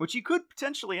 Which he could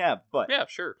potentially have, but Yeah,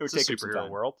 sure. would It's a take him some superhero time.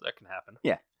 world. That can happen.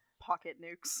 Pocket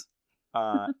nukes.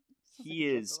 Sounds he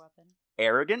like a is clever weapon.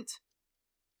 arrogant,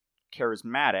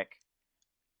 charismatic,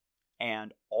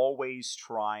 and always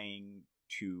trying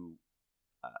to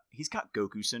he's got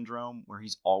Goku syndrome, where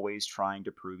he's always trying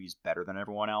to prove he's better than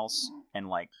everyone else and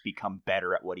like become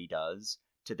better at what he does,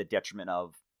 to the detriment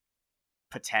of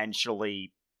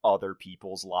potentially other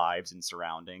people's lives and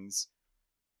surroundings.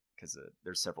 Because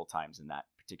there's several times in that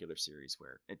particular series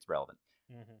where it's relevant.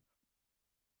 Mm-hmm.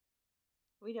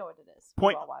 We know what it is.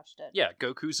 Point- We all watched it. Yeah,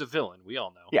 Goku's a villain. We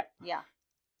all know. Yeah. Yeah.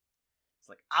 It's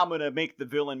like, I'm going to make the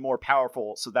villain more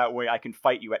powerful so that way I can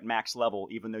fight you at max level,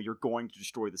 even though you're going to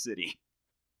destroy the city.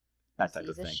 That type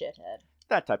He's of a thing. shithead.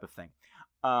 That type of thing.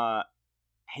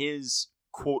 His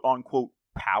quote-unquote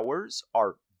powers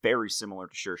are very similar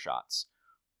to Sure Shot's,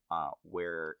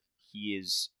 where he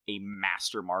is a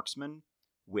master marksman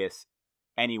with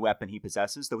any weapon he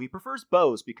possesses, though he prefers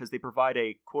bows because they provide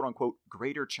a quote-unquote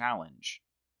greater challenge.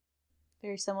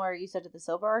 Very similar, you said, to the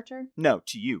Silver Archer? No,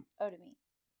 to you. Oh, to me.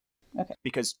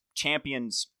 Because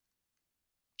Champion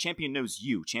knows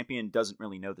you. Champion doesn't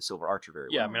really know the Silver Archer very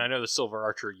well. Yeah, I mean, I know the Silver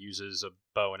Archer uses a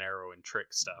bow and arrow and trick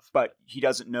stuff. But he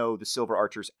doesn't know the Silver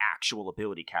Archer's actual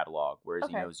ability catalog, whereas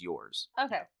he Okay. knows yours.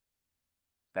 Okay.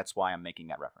 That's why I'm making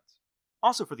that reference.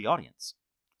 Also for the audience.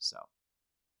 So.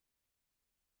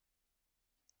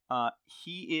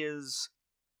 He is...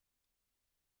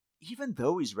 Even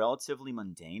though he's relatively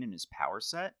mundane in his power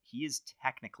set, he is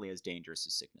technically as dangerous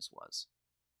as Cygnus was.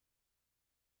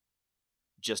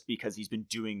 Just because he's been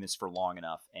doing this for long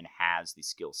enough and has the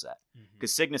skill set. Mhm.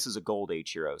 Because Cygnus is a Gold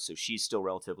Age hero, so she's still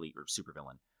relatively... Or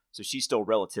supervillain. So she's still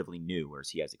relatively new, whereas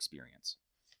he has experience.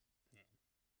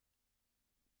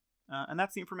 And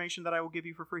that's the information that I will give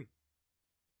you for free.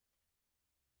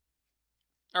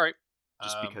 All right.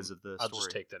 Just because of the I'll story.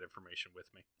 just take that information with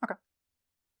me.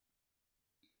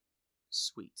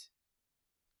 Sweet.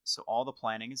 So all the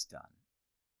planning is done.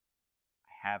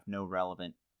 I have no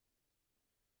relevant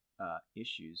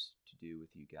issues to do with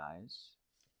you guys.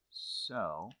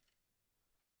 So...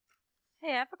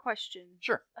 Hey, I have a question.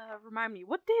 Sure. Remind me,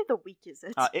 what day of the week is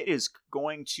it? It is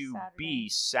going to be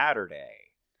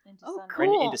Saturday. Into Oh, Sunday. Or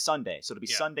cool. into Sunday. So it'll be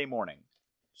Yeah. Sunday morning.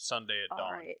 Sunday at dawn.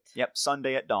 All right. Yep,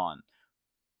 Sunday at dawn.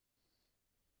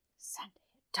 Sunday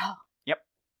at dawn.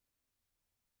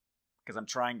 Because I'm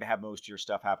trying to have most of your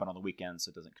stuff happen on the weekends so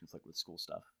it doesn't conflict with school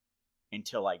stuff.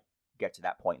 Until I get to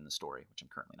that point in the story, which I'm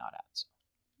currently not at. So.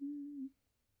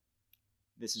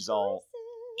 This is all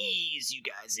ease you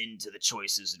guys into the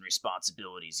choices and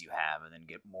responsibilities you have, and then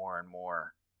get more and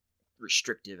more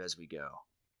restrictive as we go.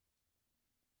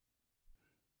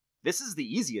 This is the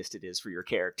easiest it is for your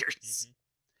characters.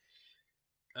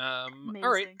 All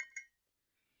right. Amazing.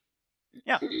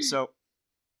 Yeah, so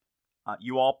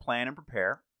you all plan and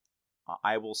prepare.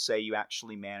 I will say you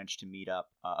actually managed to meet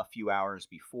up a few hours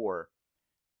before,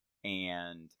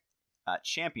 and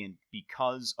Champion,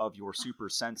 because of your super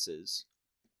senses,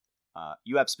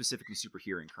 you have specifically super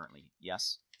hearing currently,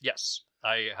 yes? Yes,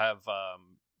 I have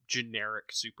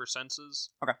generic super senses.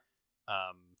 Okay.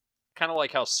 Kind of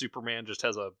like how Superman just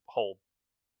has a whole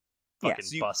fucking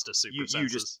so bust of super senses. You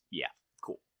just, yeah,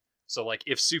 cool. So, like,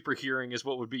 if super hearing is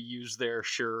what would be used there,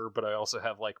 sure, but I also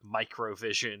have, like,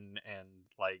 microvision and,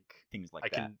 like... Things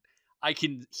like I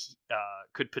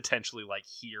could potentially, like,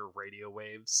 hear radio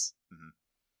waves. Mm-hmm.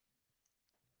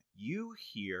 You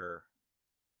hear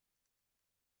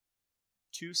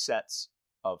two sets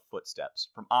of footsteps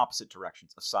from opposite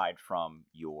directions, aside from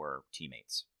your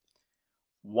teammates.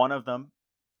 One of them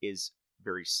is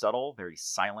very subtle, very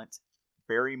silent,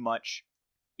 very much...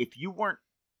 If you weren't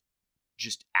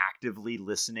just actively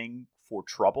listening for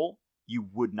trouble, you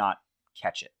would not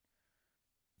catch it.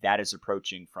 That is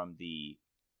approaching from the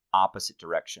opposite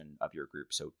direction of your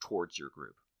group, so towards your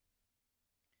group.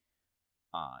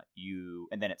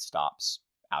 And then it stops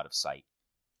out of sight,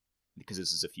 because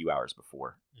this is a few hours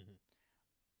before.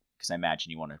 Because I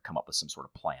imagine you want to come up with some sort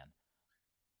of plan.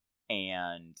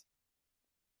 And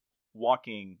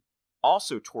walking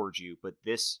also towards you, but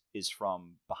this is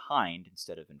from behind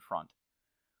instead of in front,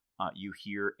 you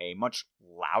hear a much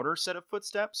louder set of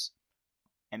footsteps,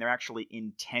 and they're actually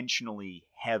intentionally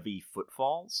heavy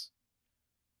footfalls.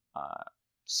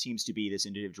 Seems to be this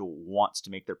individual wants to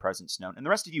make their presence known. And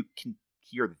the rest of you can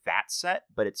hear that set,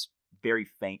 but it's very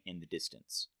faint in the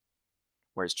distance.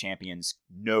 Whereas Champions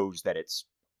knows that it's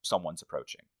someone's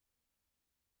approaching.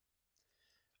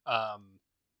 I'm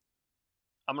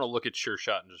going to look at Sure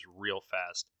Shot and just real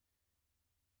fast.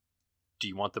 Do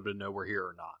you want them to know we're here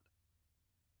or not?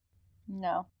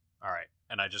 No. All right.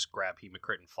 And I just grab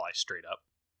Hemocrit and fly straight up.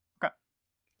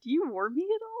 Do you warn me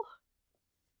at all?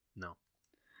 No.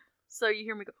 So you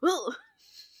hear me go, ugh.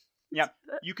 Yeah,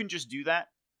 you can just do that.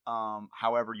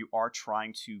 However, you are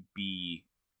trying to be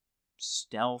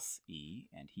stealthy,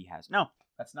 and he has... No,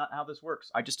 that's not how this works.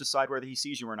 I just decide whether he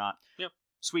sees you or not. Yep.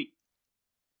 Sweet.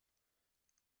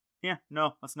 Yeah,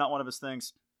 no, that's not one of his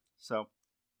things. So,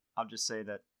 I'll just say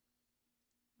that,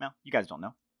 well, you guys don't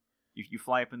know. You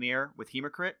fly up in the air with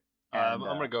Hemocrit. I'm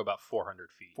going to go about 400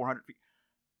 feet. 400 feet.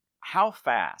 How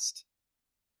fast?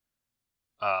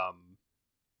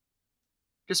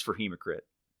 Just for Hemocrit.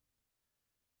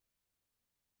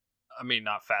 I mean,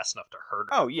 not fast enough to hurt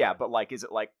her. Oh, yeah, but like, is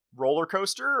it like roller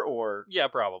coaster or? Yeah,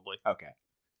 probably. Okay.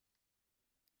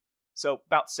 So,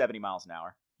 about 70 miles an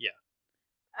hour.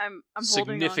 I'm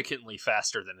holding on. Significantly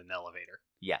faster than an elevator.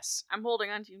 Yes. I'm holding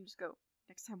on to you and just go,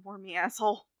 next time warn me,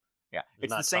 asshole. Yeah. There's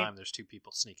It's not the same. time. There's 2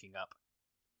 people sneaking up.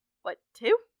 What,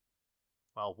 2?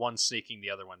 Well, one sneaking, the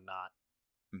other one not.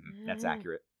 Mhm, that's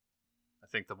accurate. I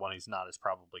think the one he's not is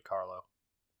probably Carlo.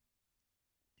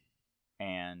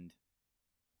 And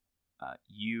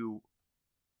you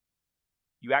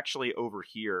actually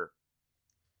overhear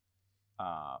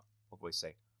what do I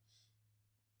say?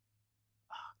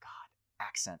 Oh God,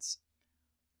 accents.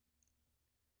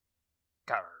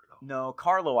 Carlo. No,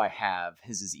 Carlo I have.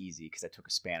 His is easy because I took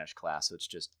a Spanish class, so it's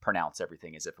just pronounce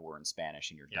everything as if it were in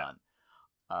Spanish and you're Yeah.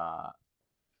 done.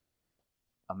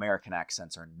 American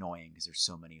accents are annoying because there's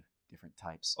so many different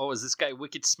types. Oh, is this guy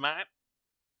wicked smart?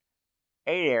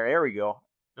 Hey there we go.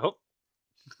 Oh,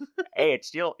 Hey, it's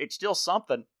still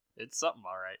something. it's something,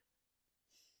 all right.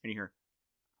 And you hear,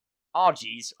 oh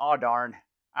geez, oh darn,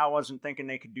 I wasn't thinking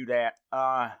they could do that.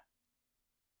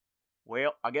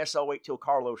 Well, I guess I'll wait till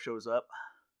Carlo shows up.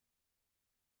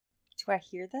 Do I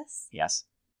hear this? Yes,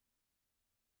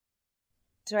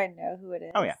 Do I know who it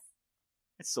is? Oh, yeah.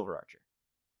 it's Silver Archer.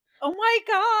 Oh my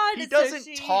god! He so doesn't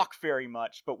she- talk very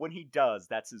much, but when he does,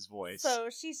 that's his voice. So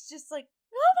she's just like,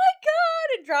 oh my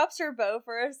god! And drops her bow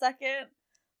for a second.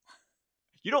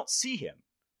 You don't see him.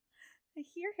 I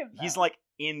hear him. He's though. like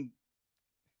he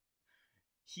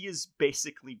is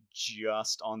basically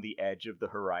just on the edge of the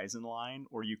horizon line,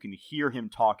 or you can hear him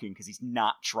talking because he's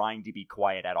not trying to be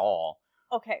quiet at all.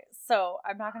 Okay, so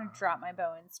I'm not gonna drop my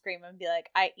bow and scream and be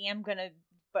like, I am gonna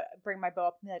bring my bow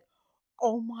up and be like,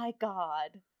 oh my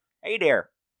god. Hey there.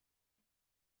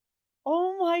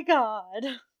 Oh my god.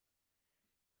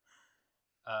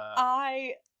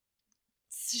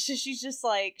 She's just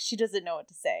like, she doesn't know what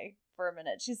to say for a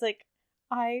minute. She's like,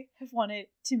 I have wanted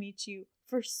to meet you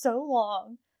for so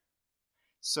long.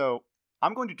 So,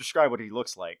 I'm going to describe what he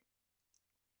looks like.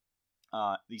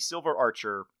 The Silver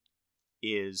Archer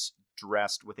is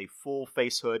dressed with a full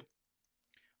face hood.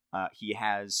 He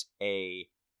has a...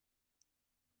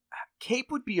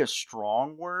 Cape would be a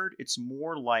strong word. It's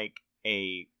more like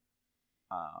a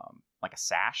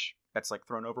sash that's like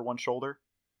thrown over one shoulder.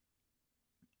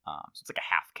 So it's like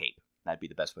a half cape. That'd be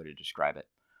the best way to describe it.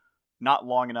 Not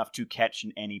long enough to catch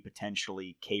in any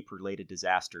potentially cape-related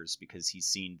disasters because he's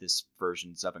seen this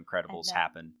versions of Incredibles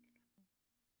happen.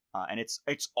 And it's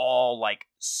all like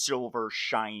silver,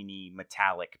 shiny,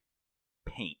 metallic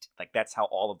paint. Like that's how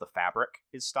all of the fabric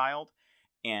is styled.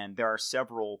 And there are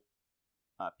several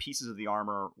pieces of the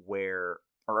armor or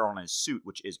on his suit,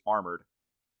 which is armored,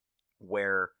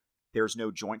 where there's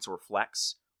no joints or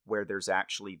flecks, where there's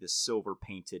actually this silver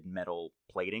painted metal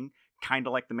plating, kind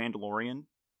of like the Mandalorian.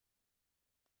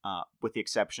 With the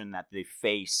exception that the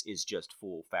face is just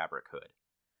full fabric hood.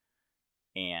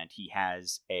 And he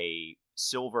has a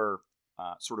silver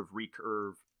sort of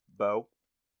recurve bow.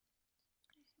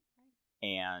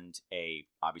 And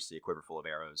obviously a quiver full of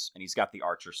arrows. And he's got the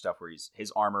archer stuff where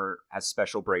his armor has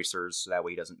special bracers, so that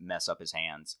way he doesn't mess up his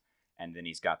hands. And then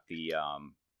he's got the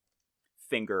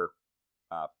finger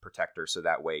protector, so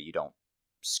that way you don't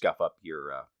scuff up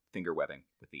your finger webbing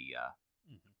with the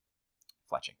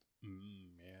fletching.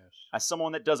 Yes. As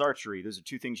someone that does archery, those are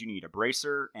 2 things you need: a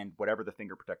bracer and whatever the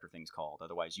finger protector thing's called.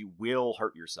 Otherwise, you will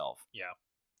hurt yourself. Yeah.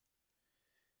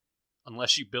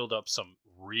 Unless you build up some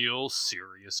real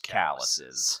serious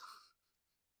calluses.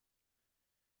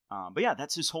 But yeah,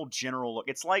 that's his whole general look.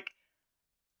 It's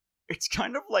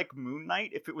kind of like Moon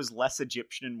Knight if it was less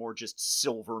Egyptian and more just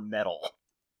silver metal.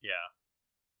 Yeah.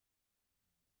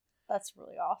 That's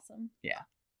really awesome. Yeah.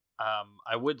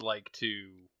 I would like to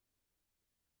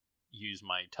use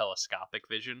my telescopic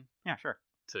vision Yeah, sure.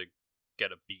 to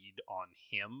get a bead on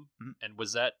him. Mhm. And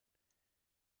was that...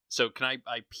 So can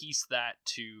I piece that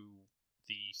to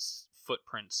the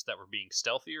footprints that were being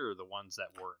stealthy, or the ones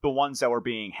that were... The ones that were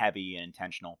being heavy and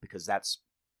intentional, because that's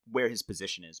where his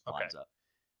position is, blinds up.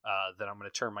 Then I'm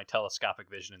going to turn my telescopic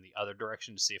vision in the other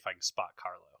direction to see if I can spot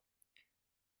Carlo.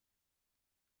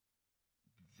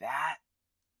 That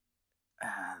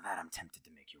I'm tempted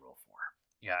to make you roll for.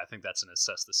 Yeah, I think that's an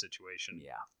assess the situation.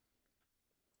 Yeah.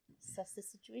 Assess the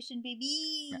situation,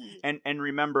 baby. Yeah. And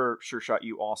remember, Sure Shot,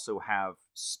 you also have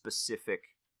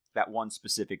that one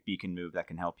specific beacon move that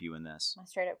can help you in this. Am I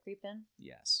straight up creeping?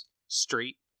 Yes.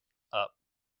 Straight up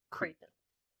creep. Creeping.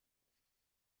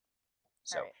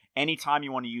 So Alright. anytime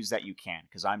you want to use that, you can,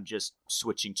 because I'm just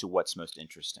switching to what's most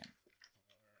interesting.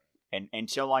 And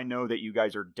until I know that you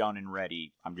guys are done and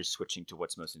ready, I'm just switching to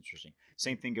what's most interesting.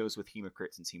 Same thing goes with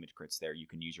Hemocrit. Since Hemocrit's there, you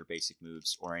can use your basic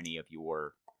moves or any of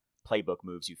your playbook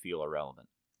moves you feel are relevant.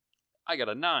 I got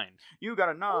a 9. You got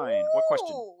a 9. What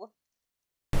question? Ooh.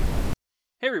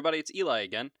 Hey everybody, it's Eli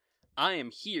again. I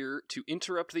am here to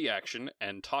interrupt the action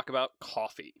and talk about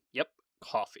coffee. Yep,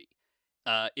 coffee.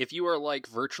 If you are like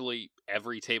virtually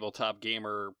every tabletop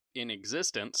gamer in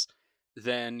existence,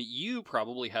 then you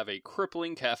probably have a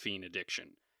crippling caffeine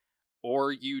addiction.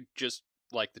 Or you just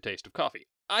like the taste of coffee.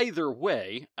 Either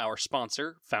way, our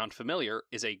sponsor, Found Familiar,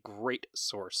 is a great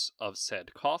source of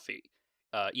said coffee.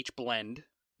 Each blend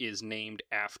is named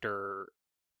after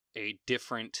a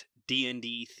different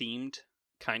D&D themed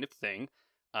kind of thing.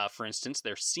 For instance,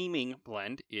 their Seeming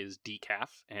blend is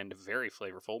decaf and very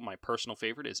flavorful. My personal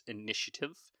favorite is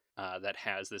Initiative, that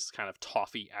has this kind of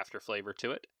toffee after flavor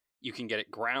to it. You can get it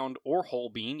ground or whole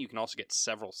bean. You can also get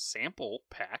several sample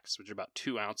packs, which are about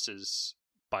 2 ounces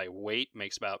by weight,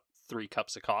 makes about 3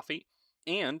 cups of coffee.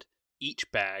 And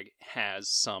each bag has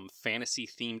some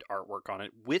fantasy-themed artwork on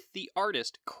it, with the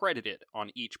artist credited on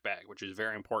each bag, which is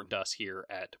very important to us here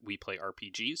at We Play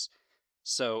RPGs.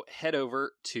 So head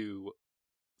over to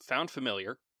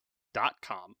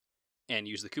foundfamiliar.com and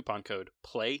use the coupon code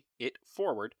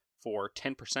PLAYITFORWARD for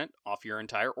 10% off your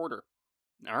entire order.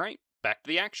 All right, back to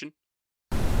the action.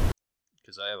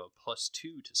 Because I have a +2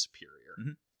 to Superior.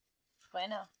 Mm-hmm.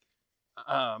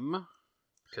 Bueno.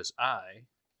 Because I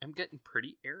am getting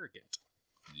pretty arrogant.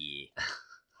 Yeah.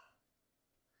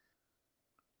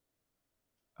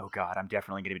 Oh god, I'm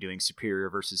definitely going to be doing Superior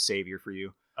versus Savior for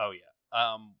you. Oh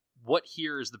yeah. What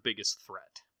here is the biggest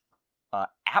threat?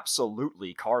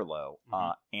 Absolutely, Carlo.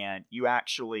 Mhm. And you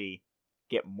actually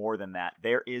get more than that.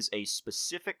 There is a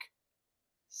specific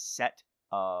set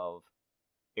of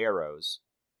arrows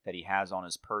that he has on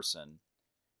his person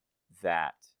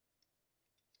that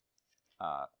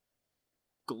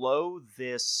glow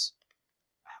this.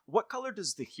 What color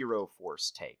does the Hero Force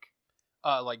take?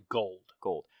 Like gold.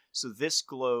 Gold. So this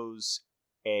glows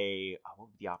a. What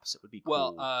would the opposite would be?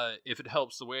 Well, gold. if it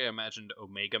helps, the way I imagined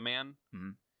Omega Man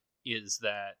Mhm. is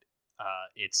that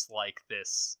it's like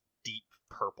this deep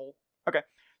purple.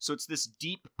 So it's this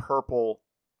deep purple.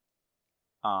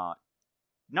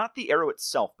 Not the arrow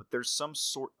itself, but there's some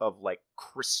sort of like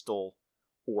crystal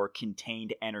or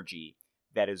contained energy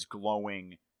that is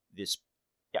glowing this.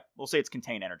 Yeah, we'll say it's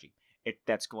contained energy.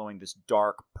 That's glowing this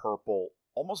dark purple,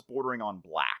 almost bordering on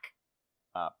black.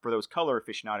 For those color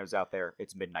aficionados out there,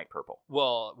 it's midnight purple.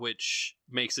 Well, which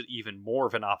makes it even more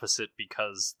of an opposite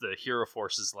because the Hero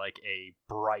Force is like a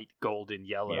bright golden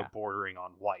yellow Yeah. bordering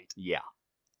on white. Yeah.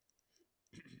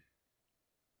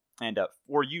 And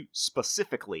for you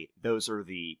specifically, those are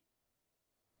the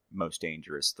most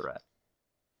dangerous threat.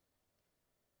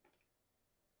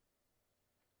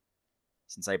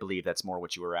 Since I believe that's more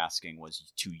what you were asking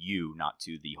was to you, not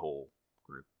to the whole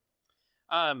group.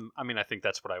 I mean, I think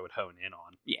that's what I would hone in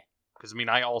on. Yeah. Because, I mean,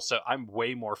 I'm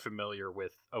way more familiar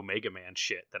with Omega Man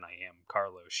shit than I am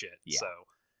Carlo shit. Yeah. So,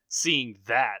 seeing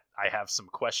that, I have some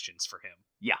questions for him.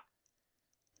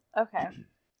 Okay.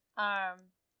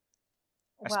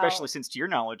 Especially since, to your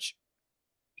knowledge,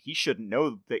 he shouldn't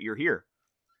know that you're here.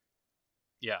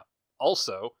 Yeah.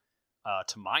 Also,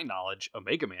 to my knowledge,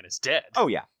 Omega Man is dead. Oh,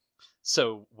 yeah.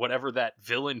 So, whatever that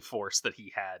villain force that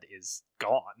he had is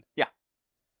gone.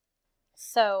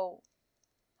 So,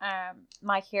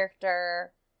 my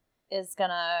character is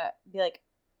gonna be like,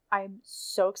 I'm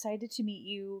so excited to meet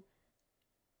you,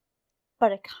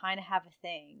 but I kind of have a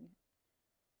thing.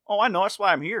 Oh, I know. That's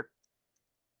why I'm here.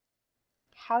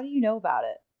 How do you know about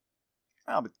it?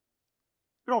 Oh, but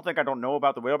you don't think I don't know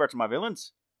about the whalebeards and my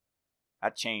villains?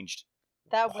 That changed.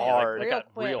 That went Hard. That real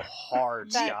got quick. real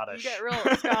hard That- Scottish. You got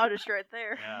real Scottish right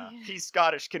there. Yeah. He's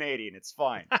Scottish-Canadian. It's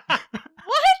fine. What?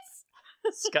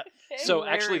 Scott- Okay. So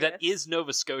actually, that Hilarious. is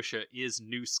Nova Scotia, is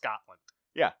New Scotland.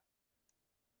 Yeah.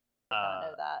 I did not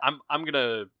know that. I'm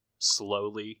gonna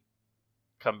slowly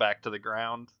come back to the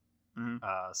ground.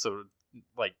 Mhm. So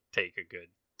like take a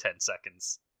good 10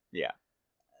 seconds. Yeah.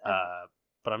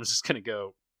 But I'm just gonna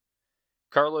go.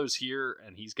 Carlo's here,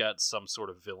 and he's got some sort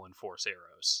of villain force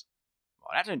arrows.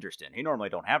 Well, that's interesting. He normally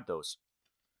don't have those.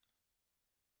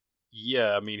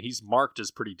 Yeah, I mean he's marked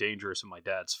as pretty dangerous in my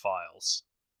dad's files.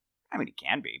 I mean, he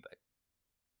can be, but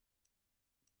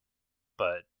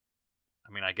But I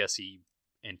I mean, I guess he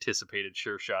anticipated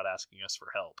Sure Shot asking us for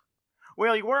help.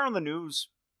 Well, you were on the news.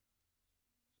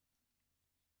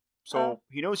 So Oh.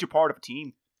 he knows you're part of a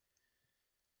team.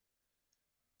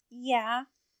 Yeah.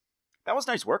 That was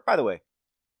nice work, by the way.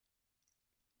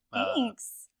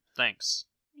 Thanks. Thanks.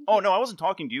 Oh, no, I wasn't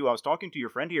talking to you. I was talking to your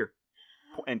friend here.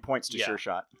 And points to Yeah. Sure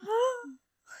Shot.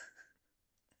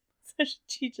 So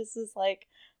she just is like,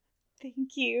 thank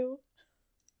you.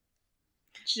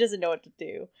 She doesn't know what to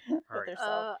do with All right.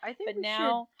 herself. I think But we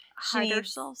now should hide needs-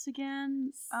 ourselves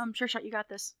again. Sure Shot, you got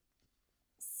this.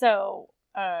 So,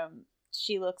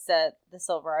 she looks at the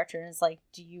Silver Archer and is like,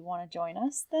 do you want to join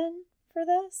us then for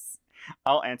this?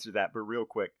 I'll answer that, but real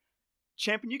quick.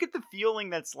 Champion, you get the feeling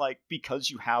that's like, because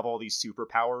you have all these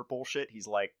superpower bullshit, he's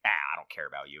like, I don't care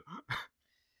about you.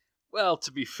 Well,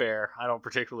 to be fair, I don't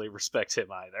particularly respect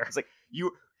him either. It's like,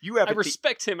 you have I it the-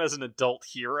 respect him as an adult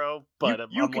hero, but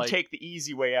you I'm can like, take the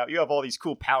easy way out. You have all these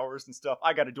cool powers and stuff.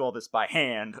 I got to do all this by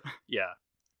hand. yeah.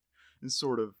 Is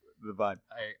sort of the vibe.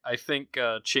 I think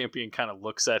Champion kind of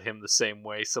looks at him the same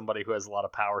way somebody who has a lot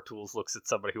of power tools looks at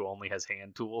somebody who only has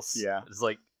hand tools. Yeah. It's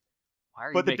like, why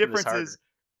are But you the making this difference harder? is,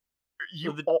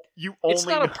 you Well, you only It's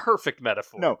not a know- perfect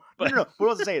metaphor. no. but What I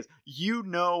was to say is, you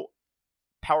know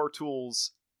power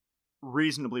tools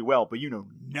reasonably well, but you know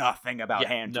nothing about yeah,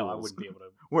 hand no, tools. I wouldn't be able to.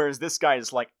 Whereas this guy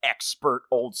is like expert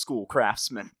old school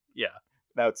craftsman. Yeah.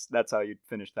 That's how you'd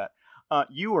finish that.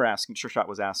 You were asking, Sure Shot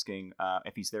was asking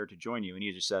if he's there to join you, and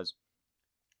he just says,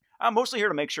 I'm mostly here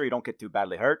to make sure you don't get too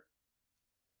badly hurt.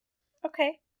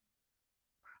 Okay.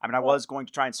 I mean, I Well- was going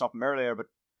to try and stop him earlier, but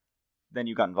then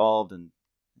you got involved, and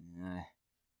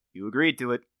you agreed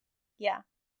to it. Yeah.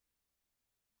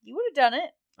 You would have done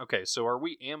it. Okay, so are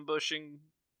we ambushing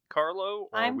Carlo,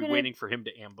 or I'm are we gonna- waiting for him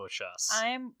to ambush us?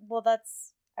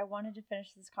 I wanted to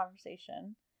finish this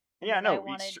conversation. and Yeah, then no, I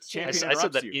wanted to. Champion I said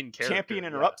interrupts that you. in character, Champion yeah.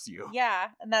 interrupts you. Yeah,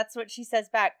 and that's what she says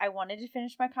back. I wanted to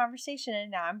finish my conversation,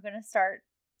 and now I'm going to start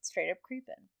straight up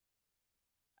creeping.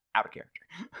 Out of character.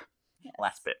 Yes.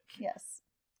 Last bit. Yes.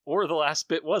 Or the last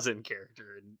bit was in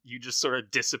character, and you just sort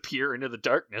of disappear into the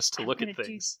darkness to I'm look at gonna do-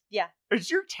 things. Yeah. Is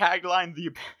your tagline the...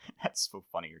 That's so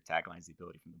funny, your tagline's the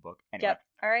ability from the book. Anyway. Yep.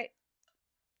 All right.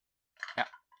 Yeah.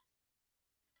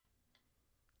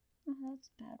 Oh, that's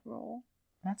a bad roll.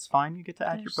 That's fine, you get to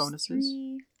add your There's bonuses.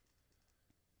 3.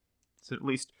 So at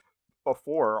least a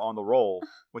 4 on the roll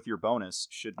with your bonus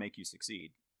should make you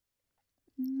succeed.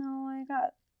 No, I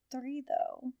got 3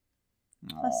 though.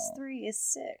 Plus 3 is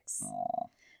 6. Aw.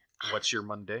 What's your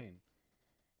mundane?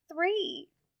 3.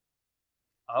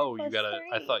 Oh, you Plus got a.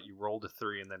 I 3. thought you rolled a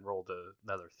 3 and then rolled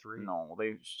another 3. No,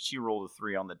 she rolled a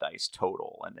 3 on the dice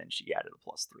total, and then she added a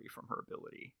 +3 from her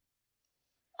ability.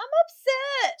 I'm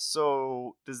upset.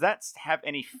 So, does that have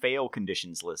any fail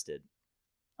conditions listed?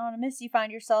 On a miss, you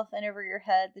find yourself in over your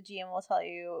head. The GM will tell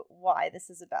you why this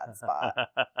is a bad spot.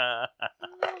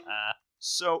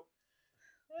 So,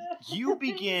 you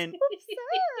begin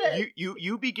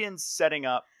you begin setting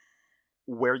up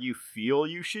where you feel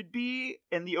you should be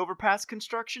in the overpass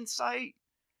construction site,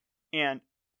 and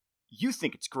you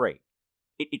think it's great.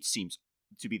 It seems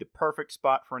to be the perfect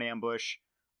spot for an ambush.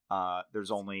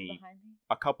 There's only Behind me.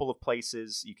 a couple of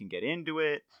places you can get into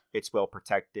it. It's well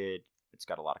protected. It's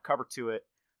got a lot of cover to it.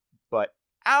 But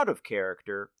out of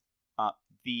character,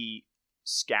 the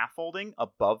scaffolding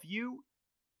above you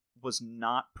was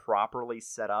not properly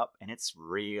set up, and it's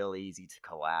real easy to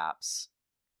collapse.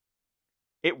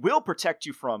 It will protect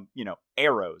you from,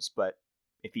 arrows, but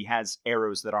if he has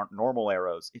arrows that aren't normal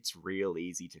arrows, it's real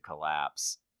easy to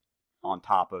collapse on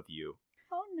top of you.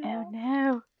 Oh Oh no.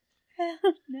 no.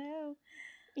 Oh no.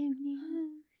 Oh no.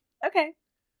 Okay.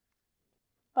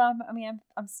 But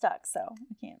I'm stuck, so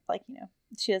I can't.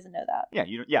 She doesn't know that. Yeah,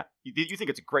 you think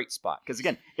it's a great spot because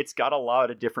again, it's got a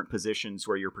lot of different positions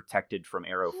where you're protected from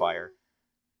arrow fire.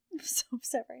 I'm so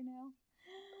upset right now.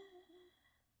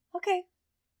 Okay.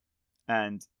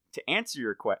 And to answer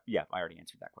your question, yeah, I already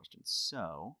answered that question.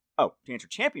 So, to answer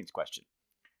Champion's question,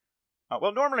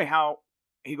 well, normally how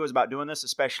he goes about doing this,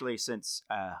 especially since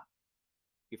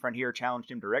your friend here challenged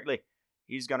him directly,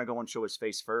 he's gonna go and show his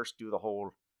face first, do the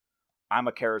whole, I'm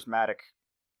a charismatic,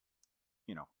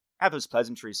 have those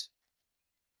pleasantries.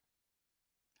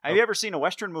 Have you ever seen a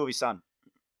Western movie, son?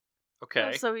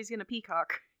 Okay. So he's gonna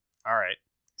peacock. All right.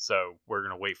 So we're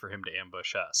gonna wait for him to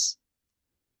ambush us.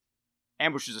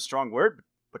 Ambush is a strong word,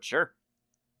 but sure.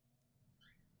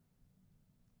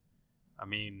 I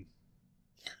mean,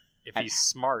 if he's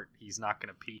smart, he's not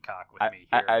gonna peacock with me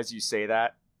I- here. as you say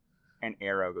that, an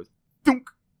arrow goes thunk,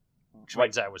 which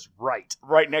means I was right.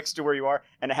 right next to where you are,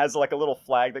 and it has like a little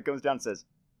flag that goes down and says,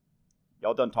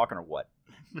 y'all done talking or what?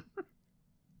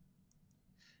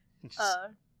 Just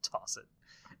toss it.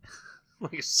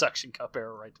 Like a suction cup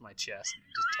arrow right to my chest. And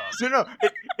just toss it. No,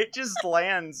 it just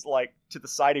lands like to the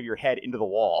side of your head into the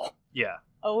wall. Yeah.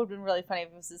 Oh, it would have been really funny if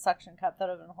it was a suction cup. That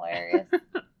would have been hilarious.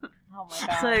 Oh my god.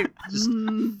 It's like, Just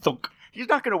thunk. He's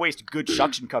not going to waste a good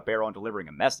suction cup arrow on delivering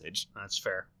a message. That's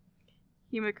fair.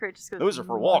 Hemocrit just goes. Those are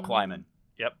for wall climbing.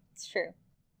 Yep. It's true.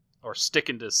 Or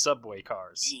sticking to subway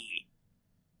cars.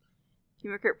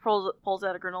 Hemocrit pulls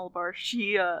out a granola bar.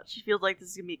 She feels like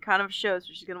this is gonna be kind of a show, so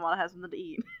she's gonna want to have something to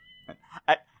eat.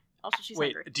 Also, she's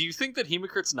Wait, hungry. do you think that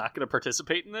Hemocrit's not going to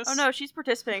participate in this? Oh no, she's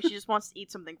participating. She just wants to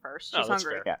eat something first. Oh, She's that's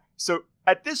hungry. fair. Yeah. So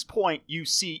at this point, you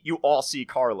all see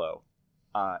Carlo.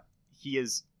 He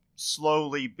has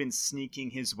slowly been sneaking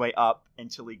his way up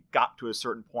until he got to a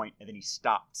certain point, and then he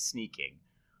stopped sneaking.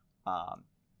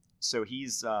 So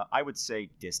he's, I would say,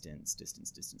 distance.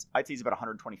 I'd say he's about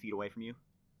 120 feet away from you.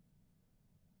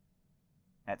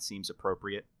 That seems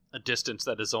appropriate. A distance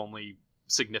that is only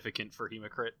significant for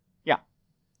Hemocrit.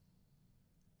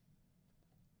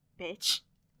 Bitch.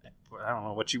 I don't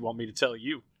know what you want me to tell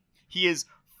you. He is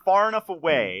far enough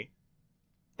away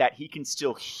that he can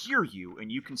still hear you,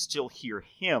 and you can still hear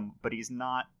him, but he's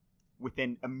not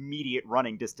within immediate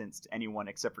running distance to anyone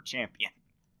except for Champion.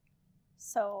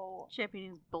 So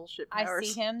Championing bullshit I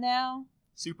powers. see him now.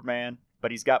 Superman, but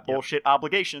he's got bullshit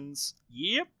obligations.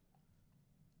 Yep.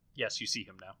 Yes, you see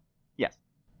him now. Yes.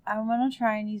 I'm gonna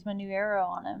try and use my new arrow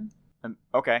on him.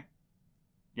 Okay.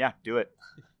 Yeah, do it.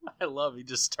 I love he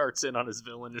just starts in on his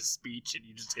villainous speech and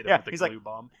you just hit him Yeah, with a he's glue like-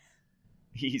 bomb.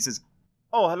 He says,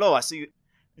 "Oh, hello, I see you."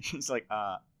 He's like,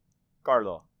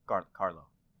 Carlo,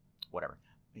 whatever.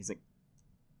 He's like,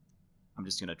 I'm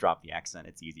just gonna drop the accent.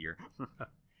 It's easier.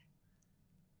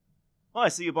 Well, I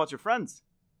see you brought your friends.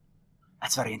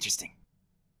 That's very interesting.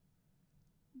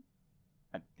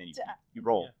 And then you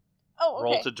roll. Oh, okay.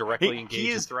 Roll to directly He engage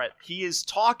is- a threat. He is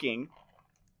talking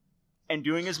and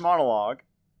doing his monologue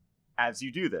as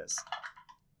you do this.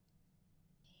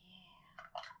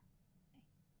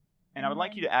 And I would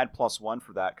like you to add +1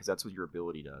 for that, because that's what your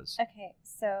ability does. Okay,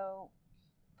 so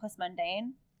plus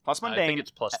mundane. Plus I mundane. think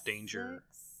it's plus danger.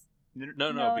 6,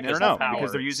 No, No, because No, the power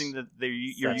because they're is- using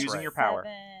you're That's using right. your power.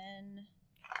 7,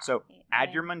 So 8, add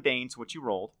 9, your mundane to what you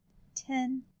rolled,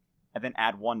 10. and then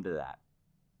add 1 to that,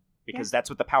 because that's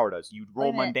what the power does. You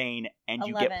roll a minute. mundane, and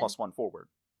you 11. get +1 forward.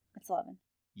 It's 11.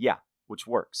 Yeah, which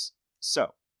works.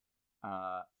 So,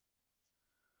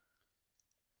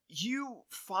 you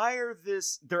fire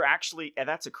this. They're actually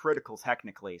that's a critical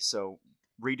technically. So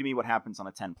read to me what happens on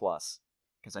a 10+,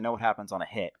 because I know what happens on a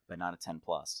hit, but not a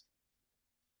 10+.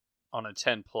 On a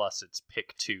 10+, it's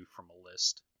pick 2 from a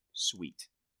list. Sweet.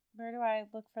 Where do I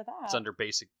look for that? It's under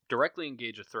basic. Directly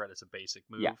engage a threat is a basic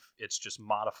move. Yeah. It's just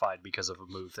modified because of a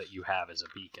move that you have as a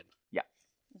beacon.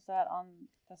 Is that on?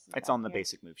 This is It's back on the here.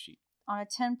 basic move sheet. On a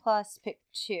 10+, pick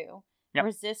 2. Yep.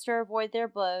 Resist or avoid their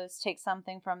blows. Take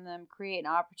something from them. Create an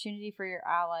opportunity for your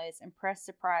allies. Impress,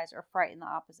 surprise, or frighten the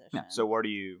opposition. Yeah. So what are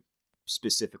you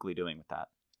specifically doing with that?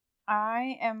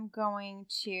 I am going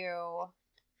to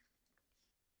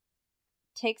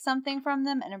take something from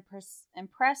them and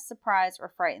impress, surprise, or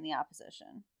frighten the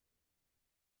opposition.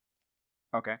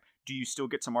 Okay. Do you still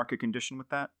get to mark a condition with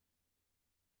that?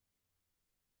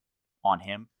 On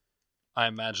him? I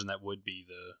imagine that would be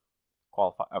the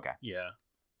Qualify. Okay. yeah.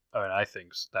 I mean, I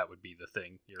think that would be the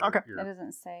thing. Okay. It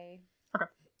doesn't say.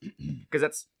 Because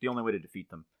that's the only way to defeat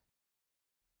them.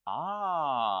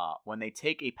 When they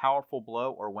take a powerful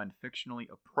blow or when fictionally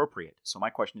appropriate. So my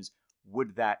question is,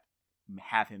 would that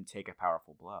have him take a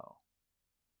powerful blow?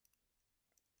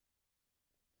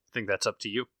 I think that's up to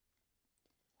you.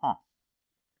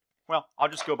 Well, I'll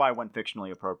just go by when fictionally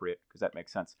appropriate, because that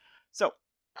makes sense. So,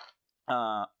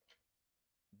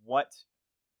 what?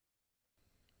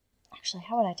 Actually,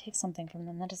 how would I take something from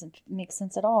them? That doesn't make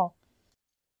sense at all.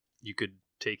 You could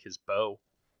take his bow.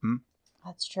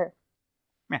 That's true.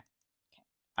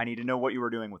 I need to know what you were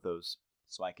doing with those,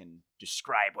 so I can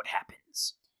describe what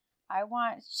happens. I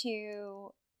want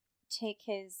to take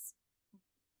his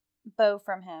bow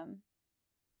from him.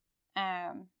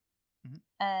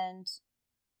 And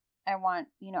I want,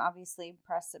 obviously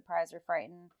press, surprise, or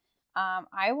frighten.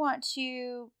 I want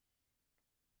to,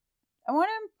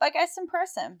 I guess,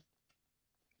 impress him.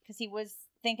 Because he was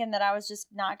thinking that I was just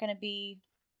not going to be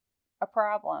a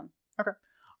problem.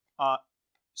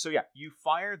 So yeah, you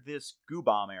fire this goo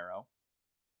bomb arrow,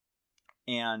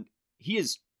 and he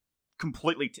is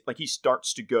completely he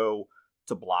starts to go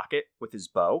to block it with his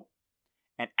bow,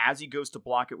 and as he goes to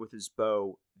block it with his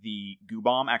bow, the goo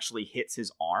bomb actually hits his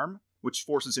arm, which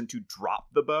forces him to drop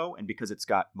the bow, and because it's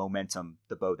got momentum,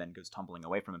 the bow then goes tumbling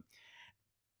away from him.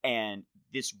 and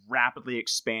this rapidly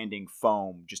expanding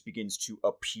foam just begins to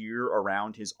appear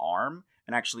around his arm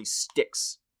and actually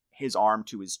sticks his arm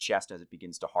to his chest as it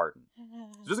begins to harden.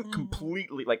 So it doesn't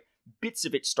completely, like, bits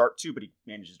of it start to, but he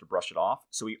manages to brush it off,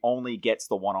 so he only gets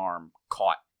the one arm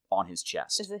caught on his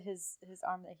chest. Is it his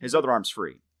arm that he... His other arm's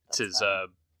free. It's his bow,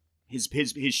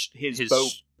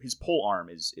 his pole arm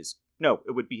is no,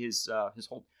 it would be his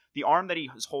hold, the arm that he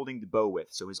is holding the bow with,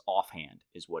 so his offhand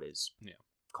is what is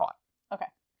caught. Okay.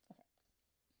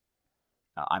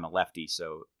 I'm a lefty,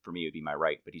 so for me it would be my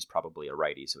right, but he's probably a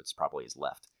righty, so it's probably his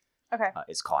left. Okay.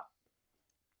 Is caught.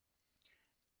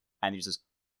 And he says,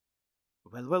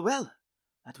 well,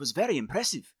 that was very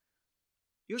impressive.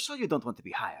 You're sure you don't want to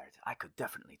be hired? I could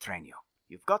definitely train you.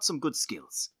 You've got some good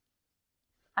skills.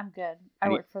 I'm good. I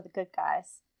work for the good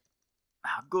guys.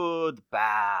 Good,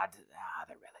 bad,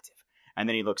 they're relative. And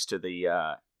then he looks to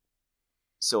the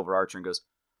Silver Archer and goes,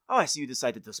 oh, I see you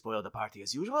decided to spoil the party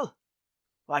as usual.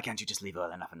 Why can't you just leave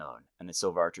her enough alone? And the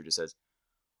Silver Archer just says,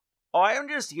 oh, I'm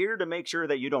just here to make sure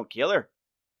that you don't kill her.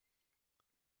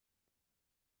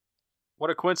 What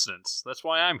a coincidence. That's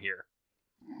why I'm here.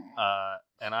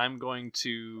 And I'm going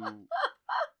to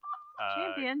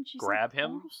Champion, she's grab like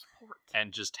him moral support.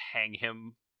 and just hang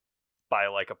him by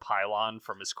like a pylon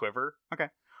from his quiver. Okay.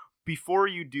 Before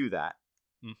you do that,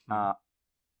 Mhm.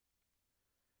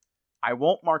 I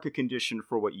won't mark a condition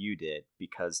for what you did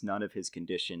because none of his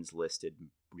conditions listed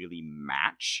really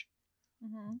match.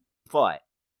 Mm-hmm. But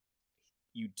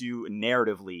you do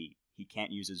narratively, he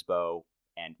can't use his bow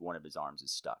and one of his arms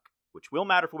is stuck, which will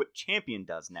matter for what Champion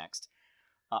does next.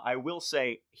 I will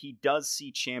say he does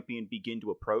see Champion begin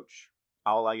to approach.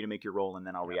 I'll allow you to make your roll and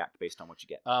then I'll react based on what you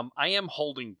get. I am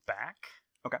holding back.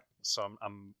 Okay. So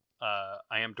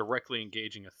I am directly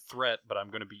engaging a threat, but I'm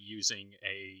going to be using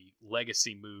a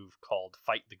legacy move called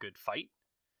Fight the Good Fight.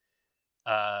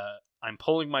 I'm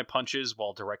pulling my punches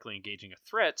while directly engaging a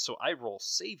threat, so I roll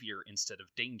Savior instead of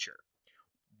Danger.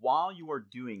 While you are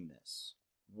doing this,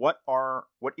 what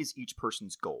is each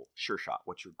person's goal? Sure shot,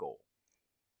 what's your goal?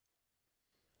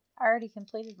 I already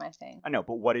completed my thing. I know,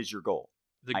 but what is your goal?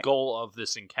 The goal of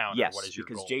this encounter, Yes, what is your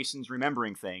because goal? Jason's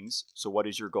remembering things, so what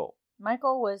is your goal? My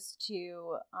goal was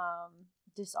to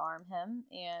disarm him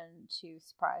and to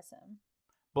surprise him.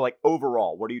 But like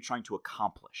overall, what are you trying to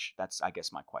accomplish? That's, I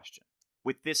guess, my question.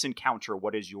 With this encounter,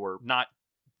 what is your... Not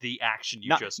the action you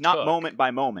not just not took. moment by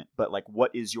moment, but like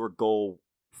what is your goal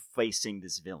facing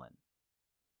this villain?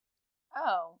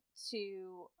 Oh,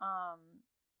 to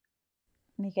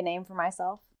make a name for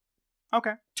myself.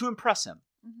 Okay. To impress him.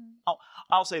 Mm-hmm.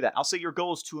 I'll say that. I'll say your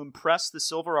goal is to impress the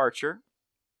Silver Archer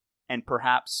and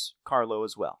perhaps Carlo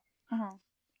as well. Mm-hmm.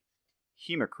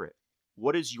 Hemocrit,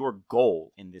 what is your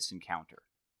goal in this encounter?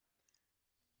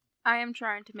 I am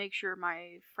trying to make sure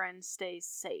my friend stays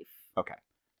safe. Okay.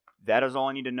 That is all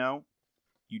I need to know.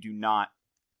 You do not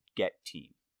get team.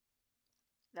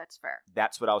 That's fair.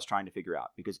 That's what I was trying to figure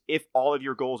out. Because if all of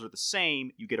your goals are the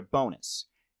same, you get a bonus.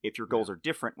 If your goals are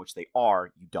different, which they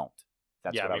are, you don't.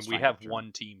 That's what I was we trying to have determine.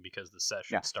 one team because the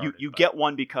session Yeah, started. you but- get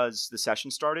one because the session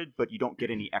started, but you don't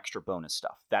get any extra bonus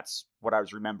stuff. That's what I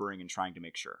was remembering and trying to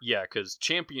make sure. Yeah, because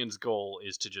Champion's goal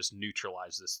is to just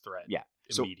neutralize this threat Yeah,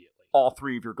 so immediately. all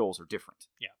three of your goals are different.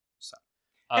 Yeah. So,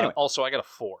 anyway. Also, I got a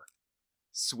 4.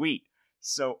 Sweet.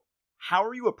 So, how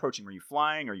are you approaching? Are you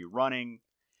flying? Are you running?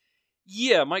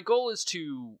 Yeah, my goal is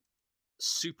to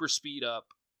super speed up,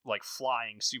 like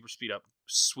flying, super speed up,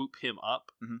 swoop him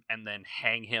up, Mhm. and then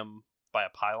hang him by a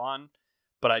pylon.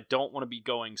 But I don't want to be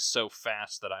going so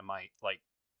fast that I might, like,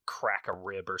 crack a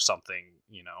rib or something,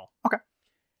 you know? Okay.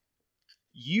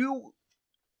 You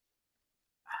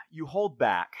hold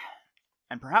back,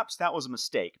 and perhaps that was a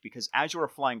mistake, because as you are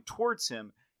flying towards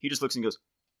him, he just looks and goes,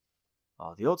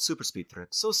 oh, the old super speed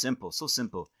trick. So simple, so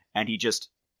simple. And he just...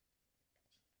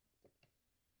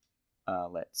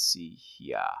 let's see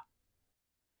here.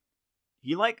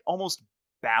 He, like, almost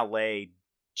ballet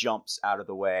jumps out of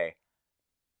the way.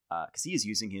 Because he is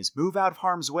using his move out of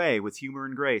harm's way with humor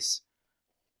and grace.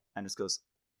 And just goes,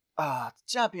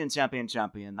 champion,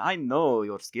 I know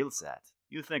your skill set.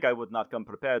 You think I would not come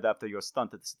prepared after your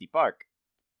stunt at the city park?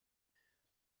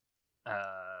 I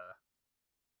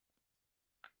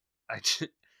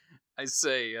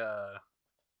say,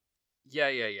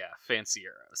 yeah, fancy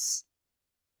arrows.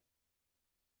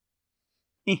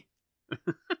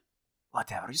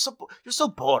 Whatever, you're so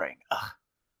boring. Ugh.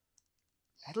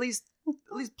 At least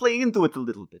play into it a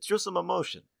little bit. Show some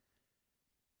emotion.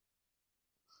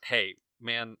 Hey,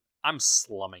 man, I'm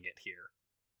slumming it here.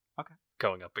 Okay.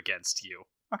 Going up against you.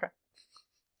 Okay.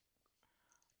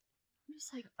 I'm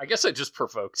just like, I guess I just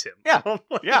provoked him. Yeah,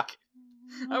 Like, yeah.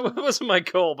 That wasn't my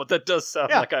goal, but that does sound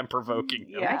Yeah. like I'm provoking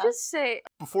him. Yeah. I just say,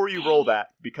 Before you roll that,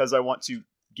 because I want to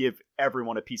give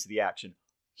everyone a piece of the action,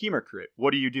 Hemocrit,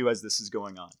 what do you do as this is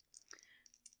going on?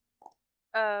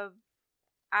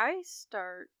 I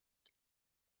start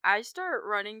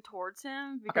running towards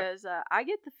him because I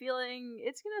get the feeling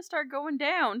it's gonna start going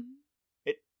down.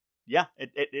 Yeah,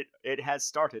 it has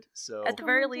started. So At the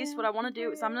very least, what I want to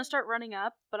do is I'm gonna start running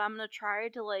up, but I'm gonna try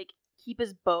to like keep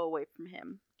his bow away from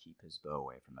him. keep his bow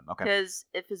away from him. Okay. Because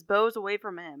if his bow's away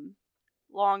from him,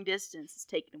 long distance is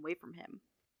taken away from him.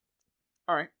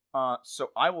 All right.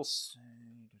 So I will say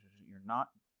you're not.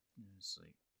 Let's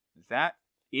see. That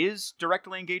is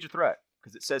directly engage a threat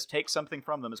because it says take something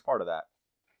from them as part of that.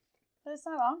 But it's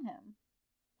not on him.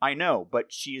 I know,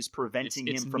 but she is preventing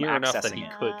It's him from near enough that accessing he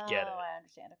it. could get it. Oh, I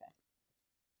understand. Okay.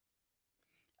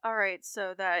 Alright,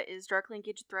 so that is directly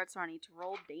engaged threat, so I need to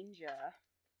roll danger.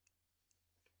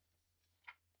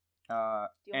 Do you want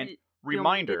And me to, do you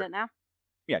want me to reminder. do that now?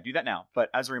 Yeah, do that now. But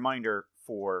as a reminder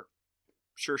for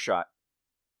Sure Shot,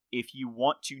 if you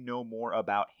want to know more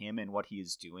about him and what he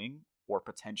is doing, or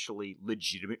potentially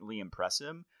legitimately impress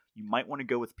him, you might want to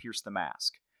go with Pierce the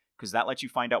Mask, because that lets you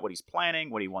find out what he's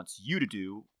planning, what he wants you to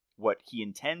do, what he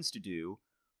intends to do,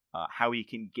 how you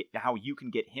can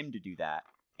get him to do that,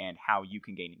 and how you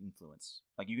can gain influence.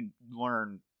 Like you can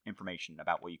learn information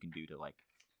about what you can do to like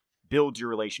build your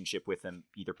relationship with him,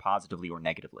 either positively or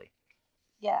negatively.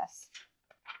 Yes.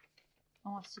 I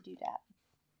want to do that.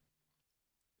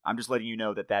 I'm just letting you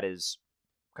know that is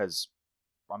because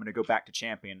I'm going to go back to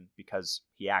Champion because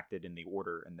he acted in the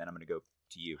order, and then I'm going to go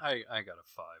to you. I got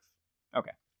a 5.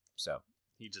 So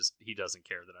He doesn't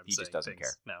care that I'm He saying just doesn't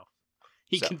things care. now.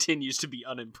 He So. continues to be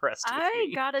unimpressed with I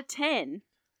me. got a 10.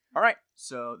 all right,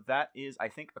 so that is I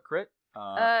think a crit.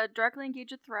 Directly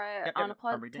engage a threat Yep, on yep, a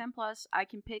plus I'm reading. 10 plus. I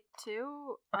can pick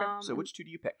 2. Okay, so which two do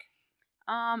you pick?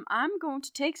 I'm going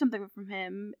to take something from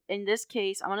him. In this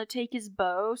case, I'm going to take his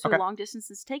bow, so Okay. long distance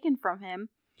is taken from him.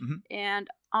 Mhm. And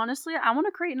honestly, I want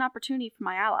to create an opportunity for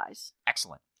my allies.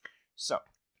 Excellent. So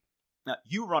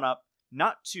you run up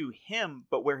not to him,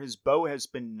 but where his bow has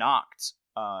been knocked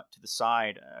to the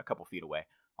side, a couple feet away,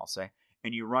 I'll say,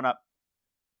 and you run up,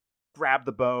 grab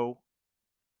the bow,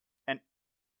 and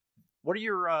what's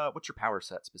your power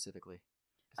set specifically?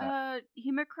 Is that-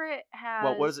 Hemocrit has.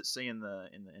 Well, what does it say in the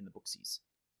booksies?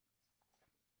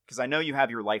 Because I know you have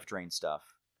your life drain stuff,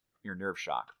 your nerve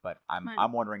shock, but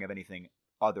I'm wondering of anything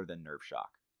other than nerve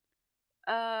shock.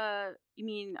 You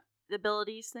mean the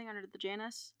abilities thing under the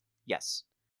Janus? Yes.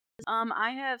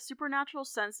 I have supernatural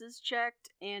senses checked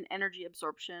and energy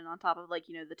absorption on top of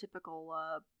the typical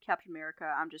Captain America.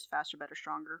 I'm just faster, better,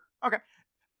 stronger.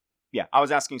 Yeah, I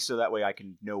was asking so that way I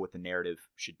can know what the narrative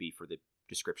should be for the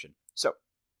description. So,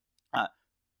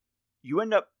 you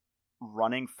end up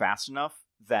running fast enough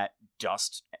that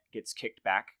dust gets kicked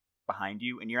back behind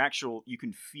you, and you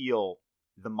can feel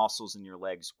the muscles in your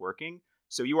legs working.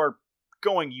 So you are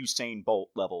going Usain Bolt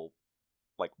level,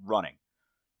 like running.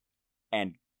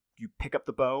 And you pick up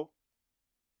the bow,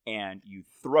 and you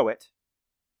throw it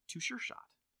to Sure Shot.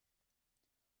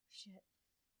 Shit.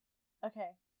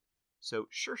 Okay. So,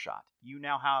 Sure Shot, you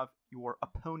now have your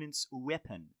opponent's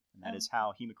weapon, and that is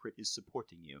how Hemocrit is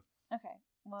supporting you. Okay.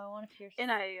 Well, I want to pierce.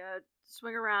 And I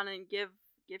swing around and give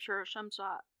Sure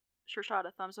Shot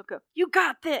a thumbs up. Go, you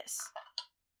got this.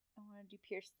 I want to do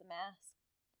pierce the mask.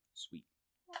 Sweet.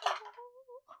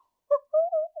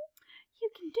 You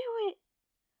can do it.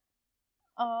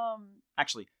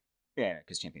 Actually, yeah,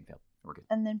 because Champion failed. We're good.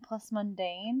 And then plus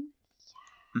mundane. Yes.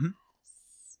 Mhm.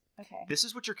 Okay. This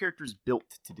is what your character's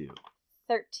built to do.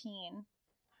 13.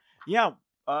 Yeah,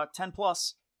 10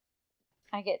 plus.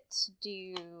 I get to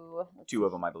do 2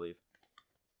 of them, I believe.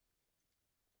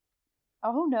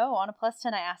 Oh no! On a plus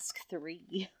 10, I ask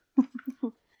 3.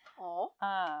 Oh.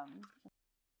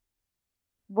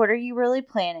 What are you really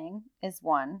planning? Is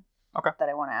one. Okay. That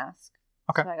I want to ask.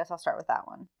 Okay. So I guess I'll start with that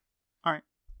one. All right.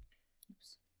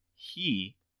 Oops.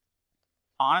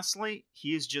 Honestly,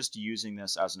 he is just using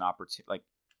this as an opportunity. Like,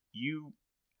 you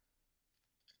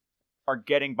are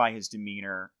getting by his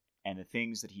demeanor and the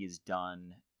things that he has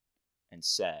done and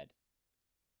said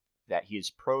that he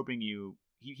is probing you.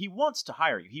 He wants to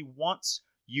hire you. He wants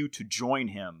you to join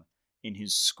him in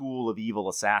his school of evil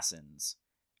assassins.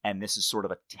 And this is sort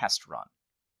of a test run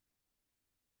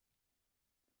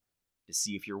to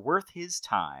see if you're worth his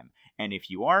time. And if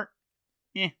you aren't,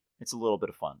 it's a little bit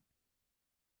of fun.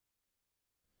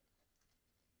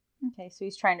 Okay, so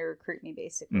he's trying to recruit me,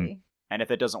 basically. And if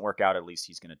it doesn't work out, at least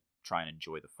he's going to try and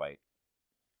enjoy the fight.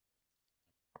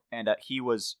 And he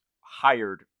was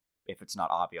hired, if it's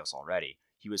not obvious already,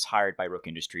 he was hired by Rook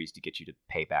Industries to get you to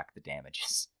pay back the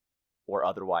damages, or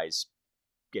otherwise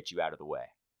get you out of the way.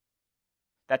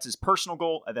 That's his personal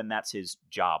goal, and then that's his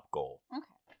job goal. Okay.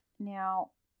 Now,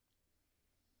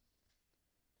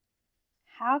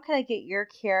 how could I get your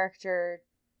character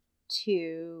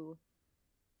to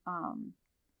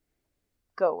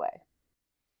go away?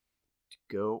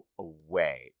 To go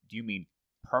away? Do you mean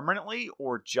permanently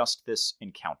or just this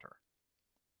encounter?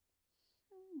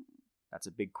 That's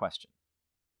a big question.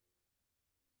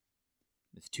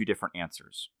 With two different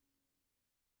answers.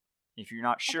 If you're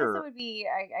not sure...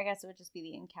 I guess it would just be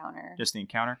the encounter. Just the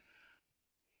encounter?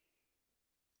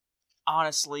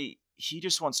 Honestly, he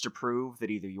just wants to prove that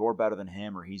either you're better than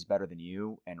him or he's better than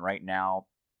you. And right now,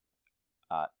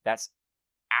 that's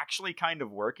actually kind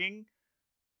of working.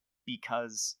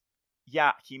 Because,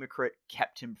 yeah, Hemocrit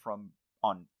kept him from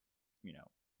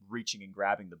reaching and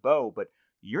grabbing the bow. But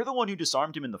you're the one who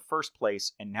disarmed him in the first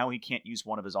place. And now he can't use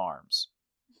one of his arms.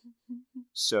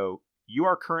 So you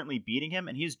are currently beating him,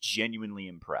 and he is genuinely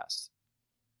impressed.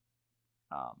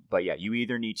 But yeah, you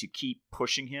either need to keep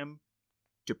pushing him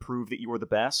to prove that you are the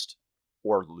best,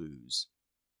 or lose.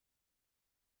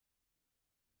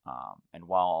 And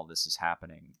while all this is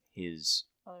happening, his...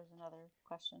 Oh, there's another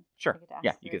question. Sure.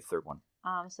 Yeah, you get the third one.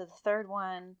 So the third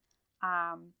one,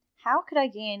 how could I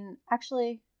gain...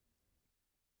 Actually,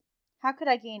 how could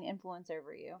I gain influence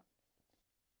over you?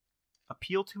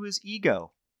 Appeal to his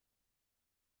ego.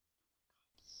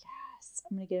 Yes.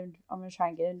 I'm gonna try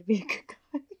and get him to be a good guy.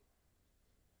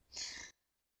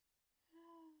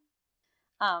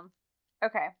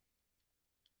 Okay.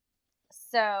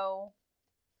 So,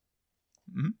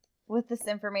 with this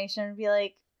information, it'd be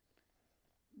like,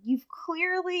 you're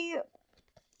clearly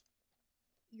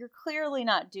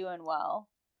not doing well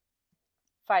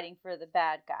fighting for the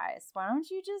bad guys. Why don't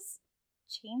you just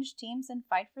change teams and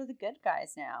fight for the good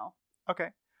guys now? Okay.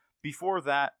 Before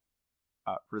that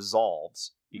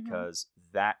resolves, because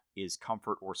that is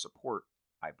comfort or support,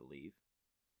 I believe.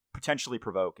 Potentially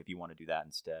provoke if you want to do that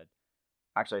instead.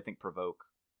 Actually, I think provoke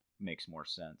makes more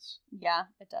sense. Yeah,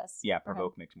 it does. Yeah,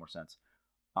 provoke makes more sense.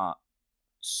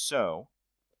 So,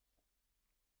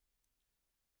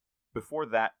 before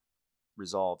that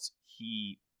resolves,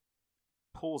 he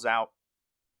pulls out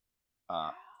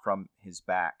from his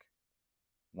back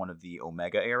one of the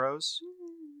Omega arrows,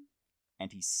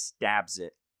 and he stabs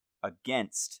it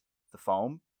against the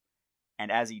foam.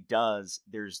 And as he does,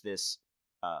 there's this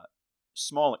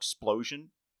small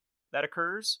explosion that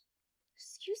occurs.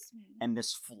 Excuse me. And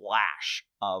this flash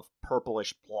of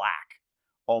purplish black,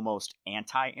 almost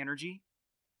anti-energy.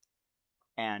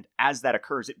 And as that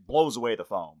occurs, it blows away the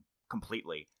foam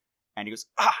completely. And he goes,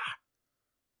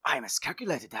 I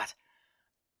miscalculated that.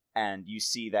 And you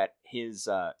see that his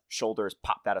shoulders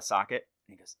popped out of socket.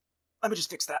 And he goes, let me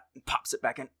just fix that. And pops it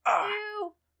back in.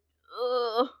 Ew.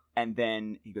 Ugh. And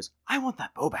then he goes, I want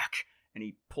that bow back. And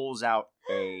he pulls out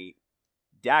a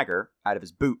dagger out of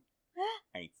his boot.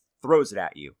 And he throws it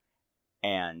at you.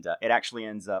 And it actually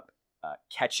ends up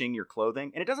catching your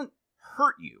clothing. And it doesn't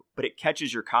hurt you, but it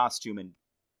catches your costume and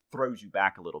throws you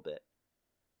back a little bit.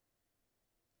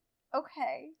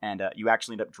 Okay. And you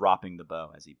actually end up dropping the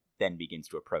bow as he then begins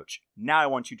to approach. Now I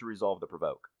want you to resolve the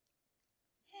provoke.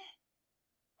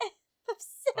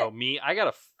 Oh, me? I got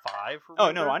a 5. Remember?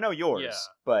 Oh, no, I know yours. Yeah.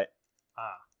 But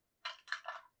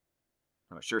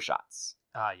from a sure shots.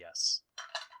 Yes.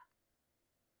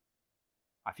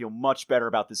 I feel much better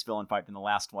about this villain fight than the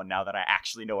last one now that I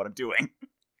actually know what I'm doing.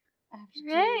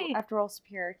 I have to roll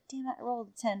superior. Damn it, I rolled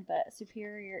a 10, but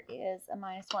superior is a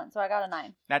 -1, so I got a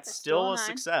 9. That's still a 9.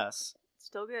 success.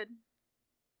 Still good.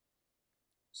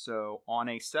 So on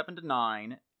a 7 to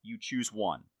 9, you choose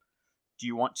one. Do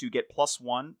you want to get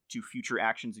 +1 to future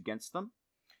actions against them?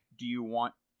 Do you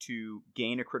want to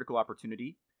gain a critical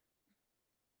opportunity?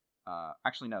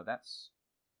 Actually, no, that's...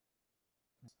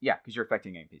 Yeah, because you're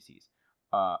affecting NPCs.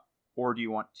 Or do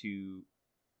you want to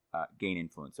gain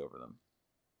influence over them?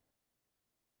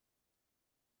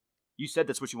 You said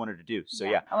that's what you wanted to do, so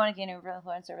yeah. I want to gain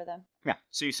influence over them. Yeah,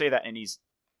 so you say that, and he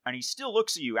still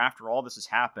looks at you after all this has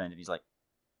happened, and he's like,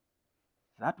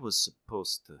 that was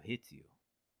supposed to hit you.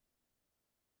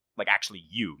 Like, actually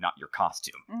you, not your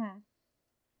costume. Mm-hmm.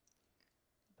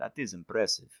 That is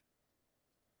impressive.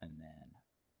 And then,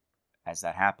 as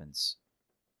that happens,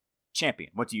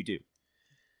 champion, what do you do?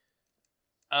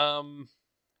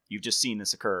 You've just seen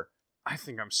this occur. I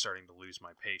think I'm starting to lose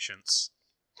my patience.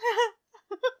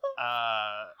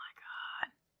 Oh my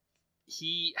god.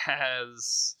 He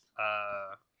has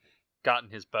gotten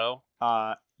his bow.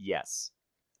 Yes.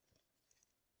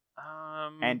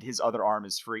 And his other arm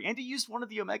is free. And he used one of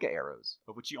the Omega arrows,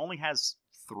 of which he only has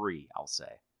 3, I'll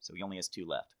say. So he only has 2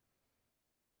 left.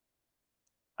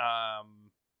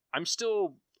 I'm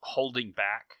still holding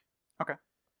back. Okay.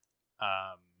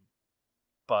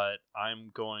 But I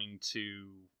am going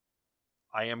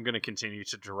to continue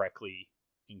to directly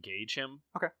engage him.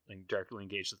 Okay. And directly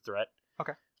engage the threat.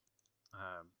 Okay.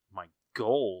 My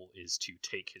goal is to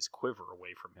take his quiver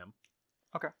away from him.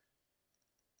 Okay.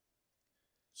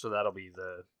 So that'll be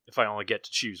if I only get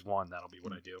to choose one, that'll be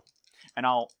what I do. And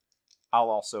I'll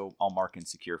mark and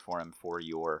secure for him for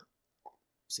your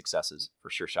successes, for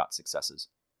sure shot successes.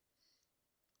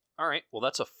 All right. Well,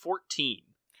 that's a 14.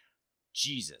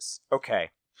 Jesus.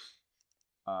 Okay.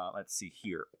 Let's see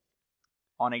here.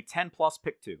 On a 10 plus,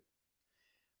 pick 2.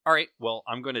 All right. Well,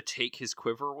 I'm going to take his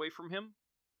quiver away from him.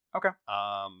 Okay.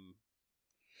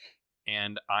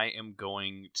 And I am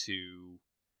going to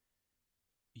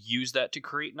use that to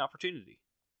create an opportunity.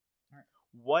 All right.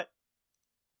 What?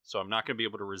 So I'm not going to be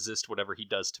able to resist whatever he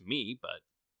does to me, but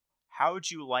how would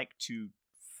you like to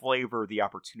flavor the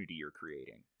opportunity you're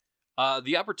creating?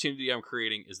 The opportunity I'm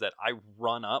creating is that I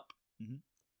run up, Mhm.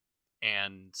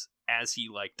 and as he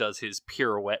does his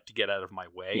pirouette to get out of my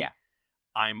way, Yeah.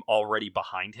 I'm already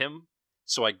behind him.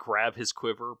 So I grab his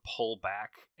quiver, pull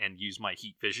back, and use my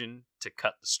heat vision to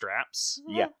cut the straps.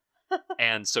 Yeah.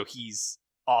 And so he's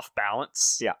off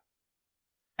balance. Yeah.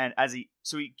 And as he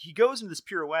goes into this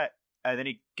pirouette, and then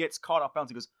he gets caught off balance.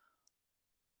 He goes,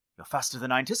 "You're faster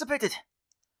than I anticipated.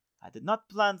 I did not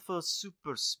plan for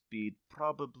super speed.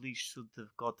 Probably should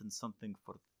have gotten something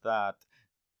for that."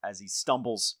 As he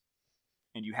stumbles,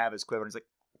 and you have his quiver, and he's like,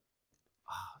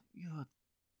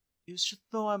 you should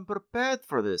know I'm prepared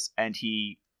for this. And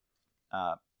he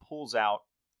pulls out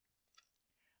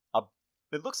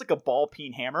it looks like a ball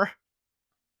peen hammer,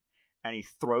 and he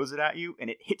throws it at you, and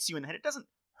it hits you in the head. It doesn't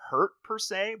hurt per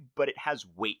se, but it has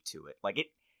weight to it.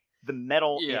 The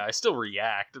metal. Yeah, I still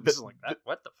react. I'm just like,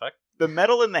 what the fuck? The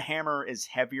metal in the hammer is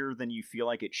heavier than you feel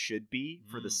like it should be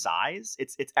for the size.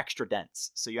 It's extra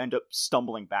dense, so you end up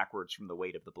stumbling backwards from the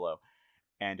weight of the blow,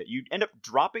 and you end up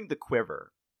dropping the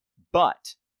quiver.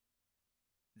 But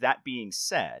that being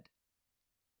said,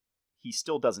 he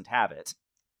still doesn't have it,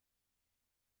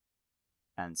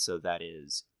 and so that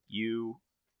is you.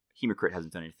 Hemocrit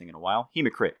hasn't done anything in a while.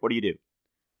 Hemocrit, what do you do?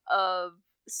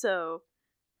 So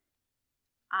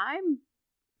I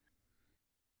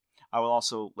will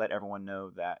also let everyone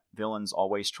know that villains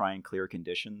always try and clear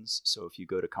conditions, so if you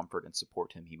go to comfort and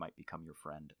support him, he might become your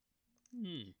friend.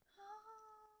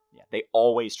 Yeah, they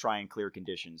always try and clear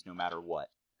conditions no matter what.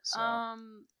 So.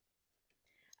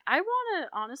 I want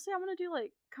to do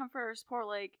comfort or support.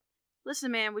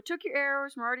 Listen, man, we took your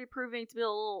arrows. We're already proving to be a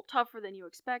little tougher than you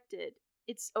expected.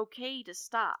 It's okay to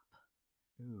stop.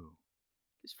 Ooh.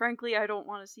 Because frankly, I don't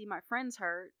want to see my friends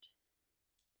hurt.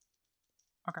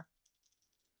 Okay.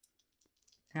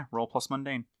 Yeah, roll plus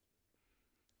mundane.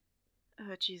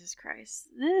 Oh, Jesus Christ.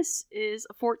 This is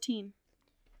a 14.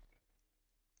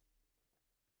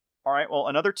 All right, well,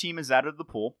 another team is out of the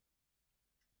pool.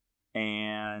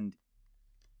 And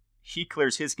he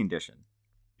clears his condition.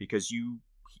 Because you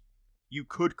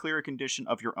could clear a condition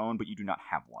of your own, but you do not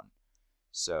have one.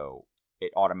 So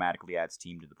it automatically adds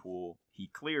team to the pool. He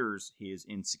clears his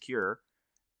insecure.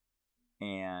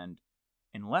 And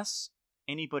unless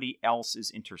anybody else is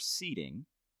interceding,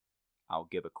 I'll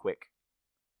give a quick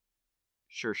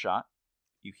sure shot.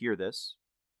 You hear this.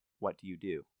 What do you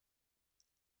do?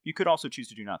 You could also choose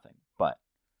to do nothing, but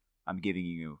I'm giving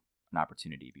you an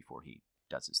opportunity before he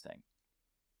does his thing.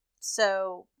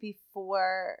 So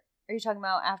before, are you talking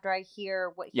about after I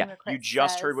hear what Hemocrit says? Yeah, you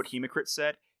just heard what Hemocrit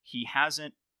said. He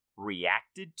hasn't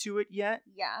reacted to it yet.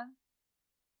 Yeah.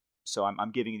 So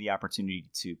I'm giving you the opportunity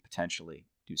to potentially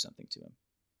do something to him.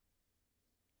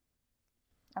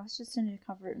 I was just into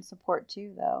comfort and support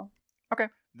too, though. Okay,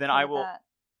 then Would I will that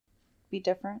be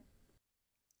different.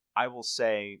 I will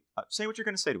say what you're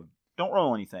going to say to him. Don't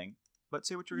roll anything, but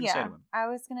say what you're going to say to him. I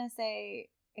was gonna say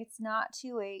it's not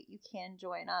too late. You can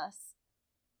join us.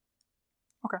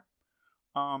 Okay.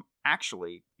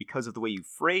 Actually, because of the way you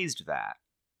phrased that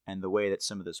and the way that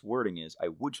some of this wording is, I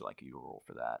would like you to roll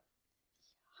for that.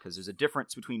 Because there's a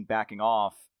difference between backing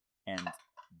off and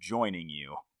joining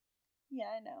you. Yeah,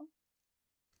 I know.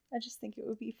 I just think it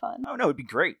would be fun. Oh, no, it'd be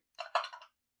great.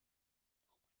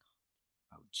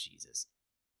 Oh, Jesus.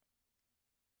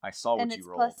 I saw what you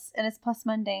rolled. And it's plus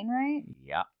mundane, right?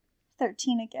 Yeah.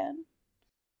 13 again.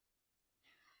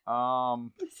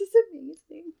 This is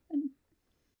amazing.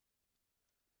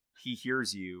 He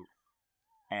hears you,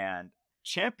 and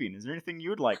Champion, is there anything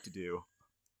you would like to do?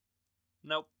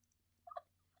 Nope.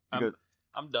 He goes,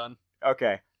 I'm done.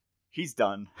 Okay, he's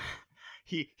done.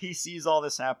 He sees all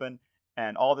this happen,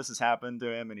 and all this has happened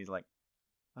to him, and he's like,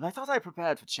 "Well, I thought I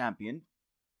prepared for champion,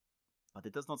 but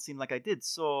it does not seem like I did.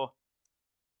 So,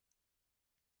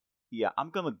 yeah, I'm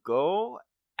gonna go,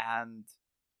 and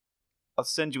I'll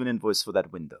send you an invoice for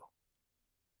that window."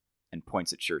 And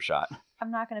points at Sure Shot.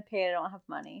 I'm not going to pay it. I don't have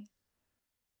money.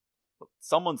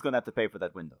 Someone's gonna have to pay for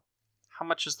that window. How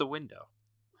much is the window?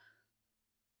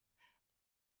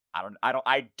 I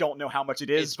don't know how much it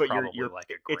is, It's but probably you're like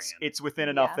 $1,000. it's within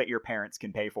enough Yeah. that your parents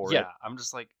can pay for it. Yeah, I'm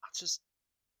just like,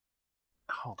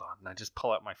 hold on. And I just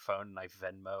pull out my phone and I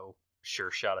Venmo Sure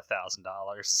Shot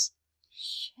 $1,000.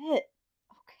 Shit.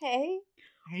 Okay.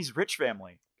 He's rich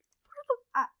family.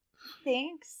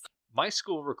 Thanks. My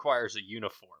school requires a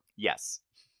uniform. Yes.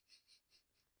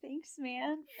 Thanks,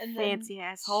 man. And Fancy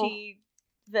asshole.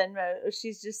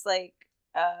 She's just like,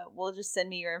 well, just send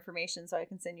me your information so I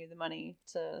can send you the money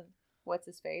to what's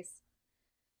his face.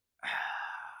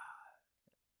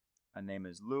 Her name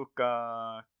is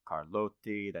Luca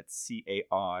Carlotti. That's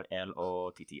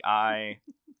Carlotti.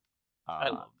 I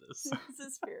love this. This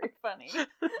is very funny.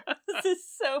 This is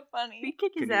so We funny.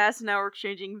 kick his Can you- ass and now we're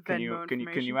exchanging Venmo Can you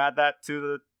information. add that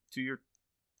to your?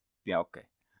 Yeah. Okay.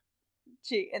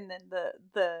 And then the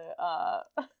I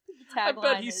tagline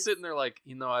bet he's is, sitting there like,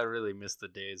 I really miss the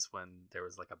days when there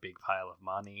was like a big pile of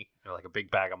money or like a big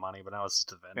bag of money, but now it's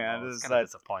just a Venmo. Yeah, it's this- kind of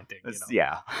that's- disappointing.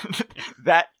 Yeah.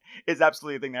 That is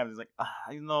absolutely the thing that happens. Like,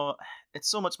 it's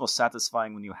so much more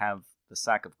satisfying when you have the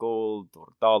sack of gold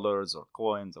or dollars or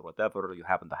coins or whatever you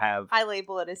happen to have. I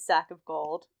label it as sack of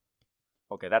gold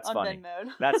Okay, that's on funny.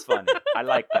 Venmo. That's funny. I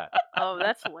like that. Oh,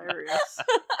 that's hilarious.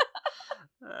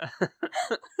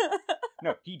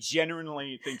 No, he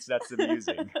genuinely thinks that's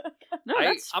amusing. No,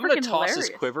 that's I'm gonna freaking toss hilarious.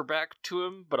 his quiver back to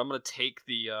him, but I'm gonna take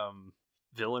the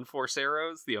villain force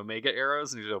arrows, the Omega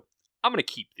arrows, and go, I'm gonna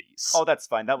keep these. Oh, that's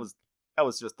fine. That was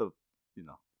just a,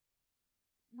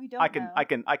 We don't I can know.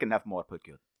 I can have more put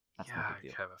good. That's yeah, no I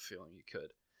big deal. have a feeling you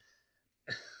could.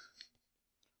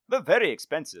 They're very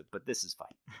expensive, but this is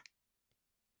fine.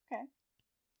 Okay.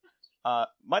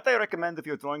 Might I recommend if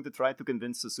you're trying to try to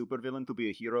convince a supervillain to be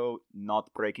a hero,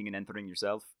 not breaking and entering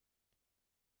yourself?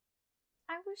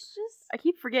 I was just I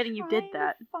keep forgetting you did trying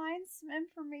that. to find some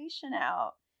information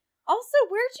out. Also,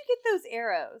 where'd you get those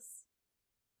arrows?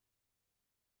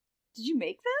 Did you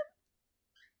make them?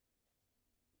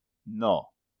 No.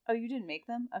 Oh, you didn't make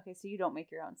them? Okay, so you don't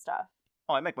make your own stuff.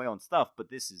 Oh, I make my own stuff, but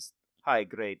this is high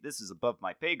grade. This is above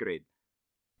my pay grade.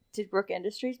 Did Brook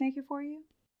Industries make it for you?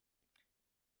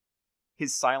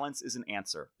 His silence is an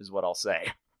answer, is what I'll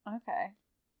say. Okay.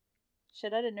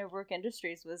 Shit, I didn't know Brook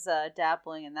Industries was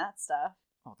dabbling in that stuff.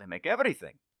 Oh, they make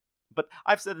everything. But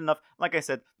I've said enough. Like I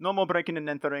said, no more breaking and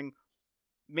entering.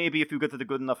 Maybe if you get to the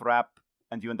good enough rap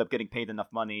and you end up getting paid enough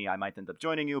money, I might end up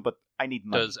joining you, but I need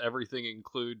money. Does everything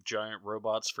include giant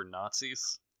robots for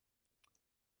Nazis?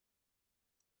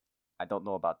 I don't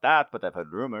know about that, but I've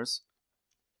heard rumors.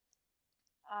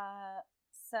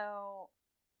 So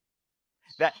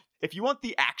That if you want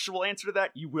the actual answer to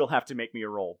that, you will have to make me a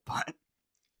roll. But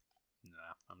Nah,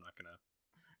 I'm not gonna.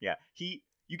 yeah,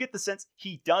 you get the sense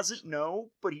he doesn't know,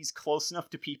 but he's close enough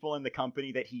to people in the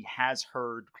company that he has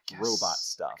heard robot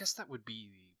stuff. I guess that would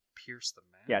be Pierce the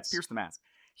Mask. Yeah, it's Pierce the Mask.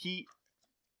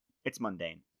 It's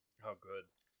mundane. Oh, good.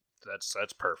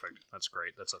 That's perfect. That's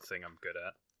great. That's a thing I'm good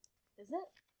at. is it?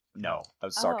 No, that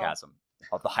was Oh. sarcasm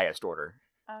of the highest order.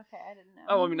 Okay, I didn't know.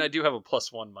 Oh, I mean, I do have a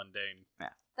 +1 mundane.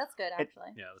 That's good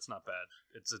actually. Yeah, that's not bad.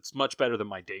 It's much better than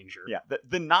my danger. Yeah,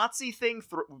 the Nazi thing,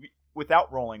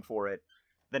 without rolling for it,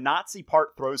 the Nazi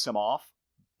part throws him off,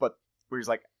 but where he's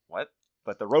like, what?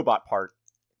 But the robot part,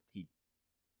 he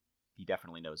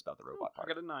definitely knows about the robot I part.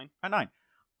 got a 9. A 9.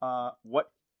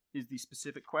 What is the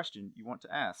specific question you want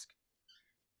to ask?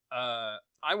 I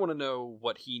want to know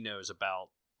what he knows about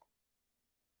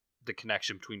the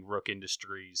connection between Rook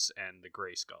Industries and the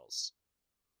Grey Skulls.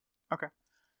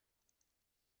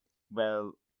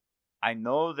 Well, I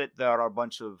know that there are a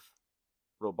bunch of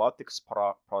robotics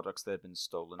products that have been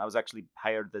stolen. I was actually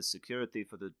hired as security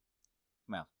for the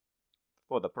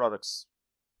products,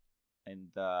 and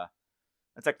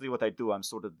that's actually what I do. I'm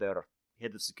sort of their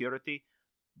head of security,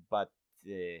 but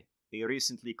they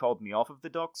recently called me off of the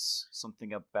docks.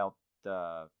 Something about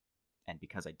and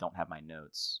because I don't have my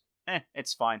notes,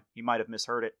 it's fine. He might have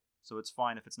misheard it, so it's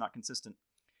fine if it's not consistent.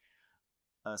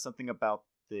 Something about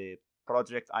the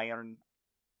Project Iron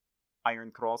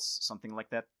Cross, something like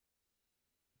that.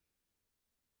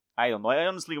 I don't know. I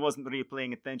honestly wasn't really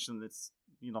paying attention. It's,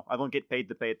 I don't get paid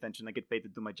to pay attention. I get paid to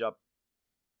do my job.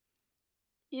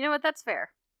 You know what? That's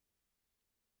fair.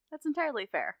 That's entirely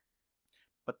fair.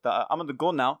 But I'm on the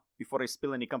go now. Before I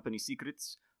spill any company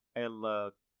secrets,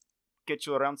 I'll get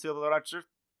you around, Silver Archer.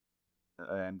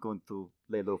 I'm going to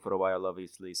lay low for a while,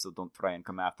 obviously, so don't try and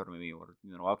come after me or,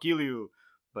 I'll kill you.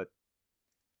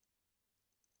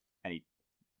 And he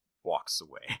walks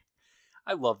away.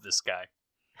 I love this guy.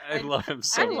 I love him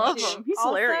so I much. love him. He's Also-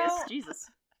 hilarious. Jesus.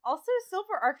 Also,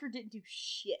 Silver Archer didn't do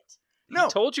shit. No.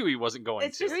 He told you he wasn't going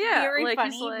It's to. just Yeah, very like,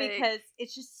 he's funny like- because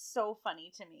it's just so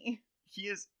funny to me. He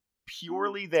is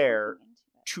purely there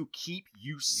to keep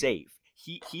you safe.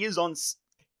 He is on.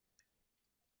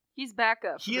 He's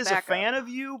backup. He is a fan of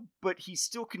you, but he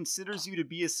still considers you to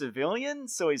be a civilian.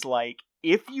 So he's like,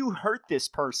 if you hurt this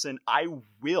person, I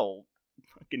will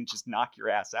fucking just knock your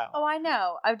ass out. Oh, I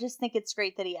know. I just think it's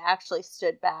great that he actually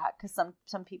stood back because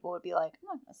some people would be like,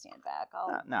 "I'm not gonna stand back.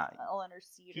 I'll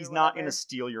intercede." He's or not whatever." going to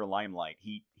steal your limelight.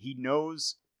 He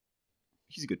knows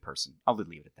he's a good person. I'll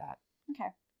leave it at that. Okay.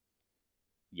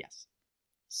 Yes.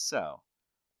 So,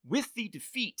 with the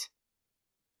defeat,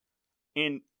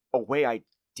 in a way I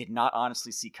did not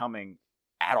honestly see coming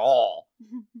at all,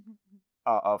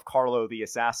 of Carlo the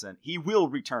Assassin, he will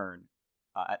return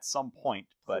at some point,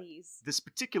 but Please. this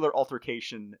particular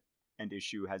altercation and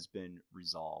issue has been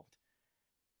resolved.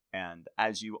 And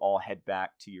as you all head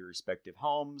back to your respective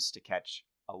homes to catch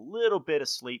a little bit of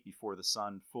sleep before the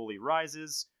sun fully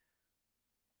rises,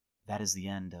 that is the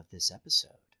end of this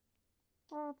episode.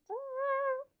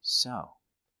 So,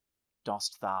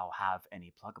 dost thou have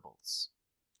any pluggables?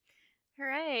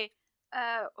 Hooray.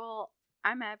 Well,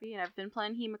 I'm Abby, and I've been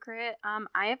playing Hemocrit.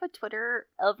 I have a Twitter,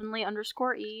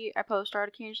 elvenly_e. I post art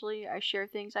occasionally. I share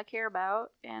things I care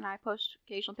about, and I post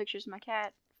occasional pictures of my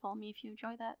cat. Follow me if you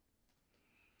enjoy that.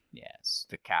 Yes,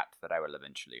 the cat that I will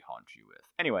eventually haunt you with.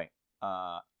 Anyway,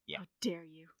 yeah. How dare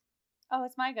you? Oh,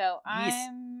 it's my go. Yes.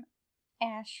 I'm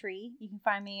Ashri. You can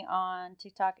find me on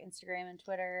TikTok, Instagram, and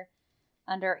Twitter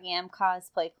under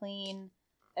 @amcosplayclean.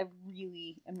 I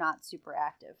really am not super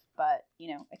active, but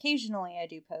occasionally I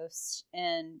do post,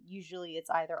 and usually it's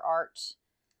either art,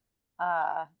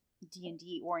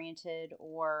 D&D oriented,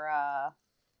 or I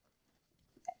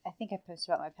think I post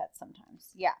about my pets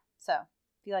sometimes. Yeah, so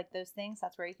if you like those things,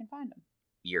 that's where you can find them.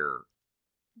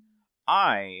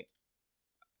 I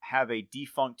have a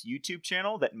defunct YouTube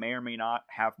channel that may or may not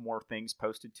have more things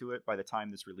posted to it by the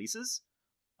time this releases,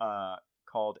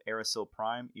 called Erasyl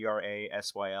Prime,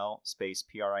 ERASYL space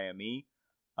PRIME.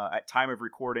 At time of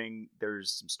recording,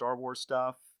 there's some Star Wars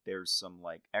stuff, there's some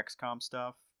like XCOM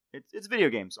stuff. It's video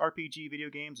games, RPG video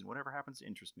games, and whatever happens to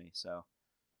interest me, so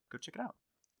go check it out.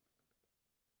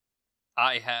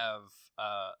 I have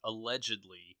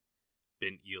allegedly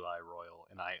been Eli Royal,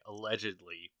 and I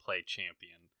allegedly play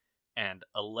Champion. And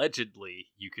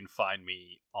allegedly, you can find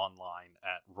me online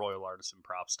at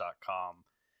royalartisanprops.com,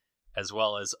 as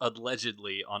well as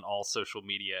allegedly on all social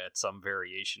media at some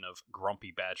variation of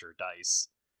Grumpy Badger Dice.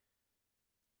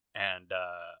 And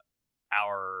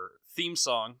our theme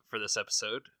song for this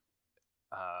episode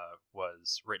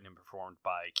was written and performed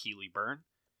by Keely Byrne.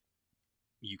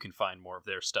 You can find more of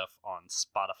their stuff on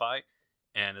Spotify.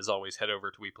 And as always, head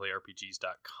over to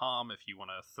WePlayRPGs.com if you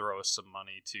want to throw us some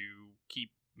money to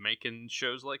keep making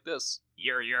shows like this.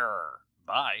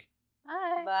 Bye.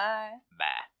 Bye. Bye.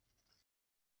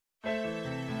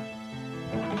 Bye.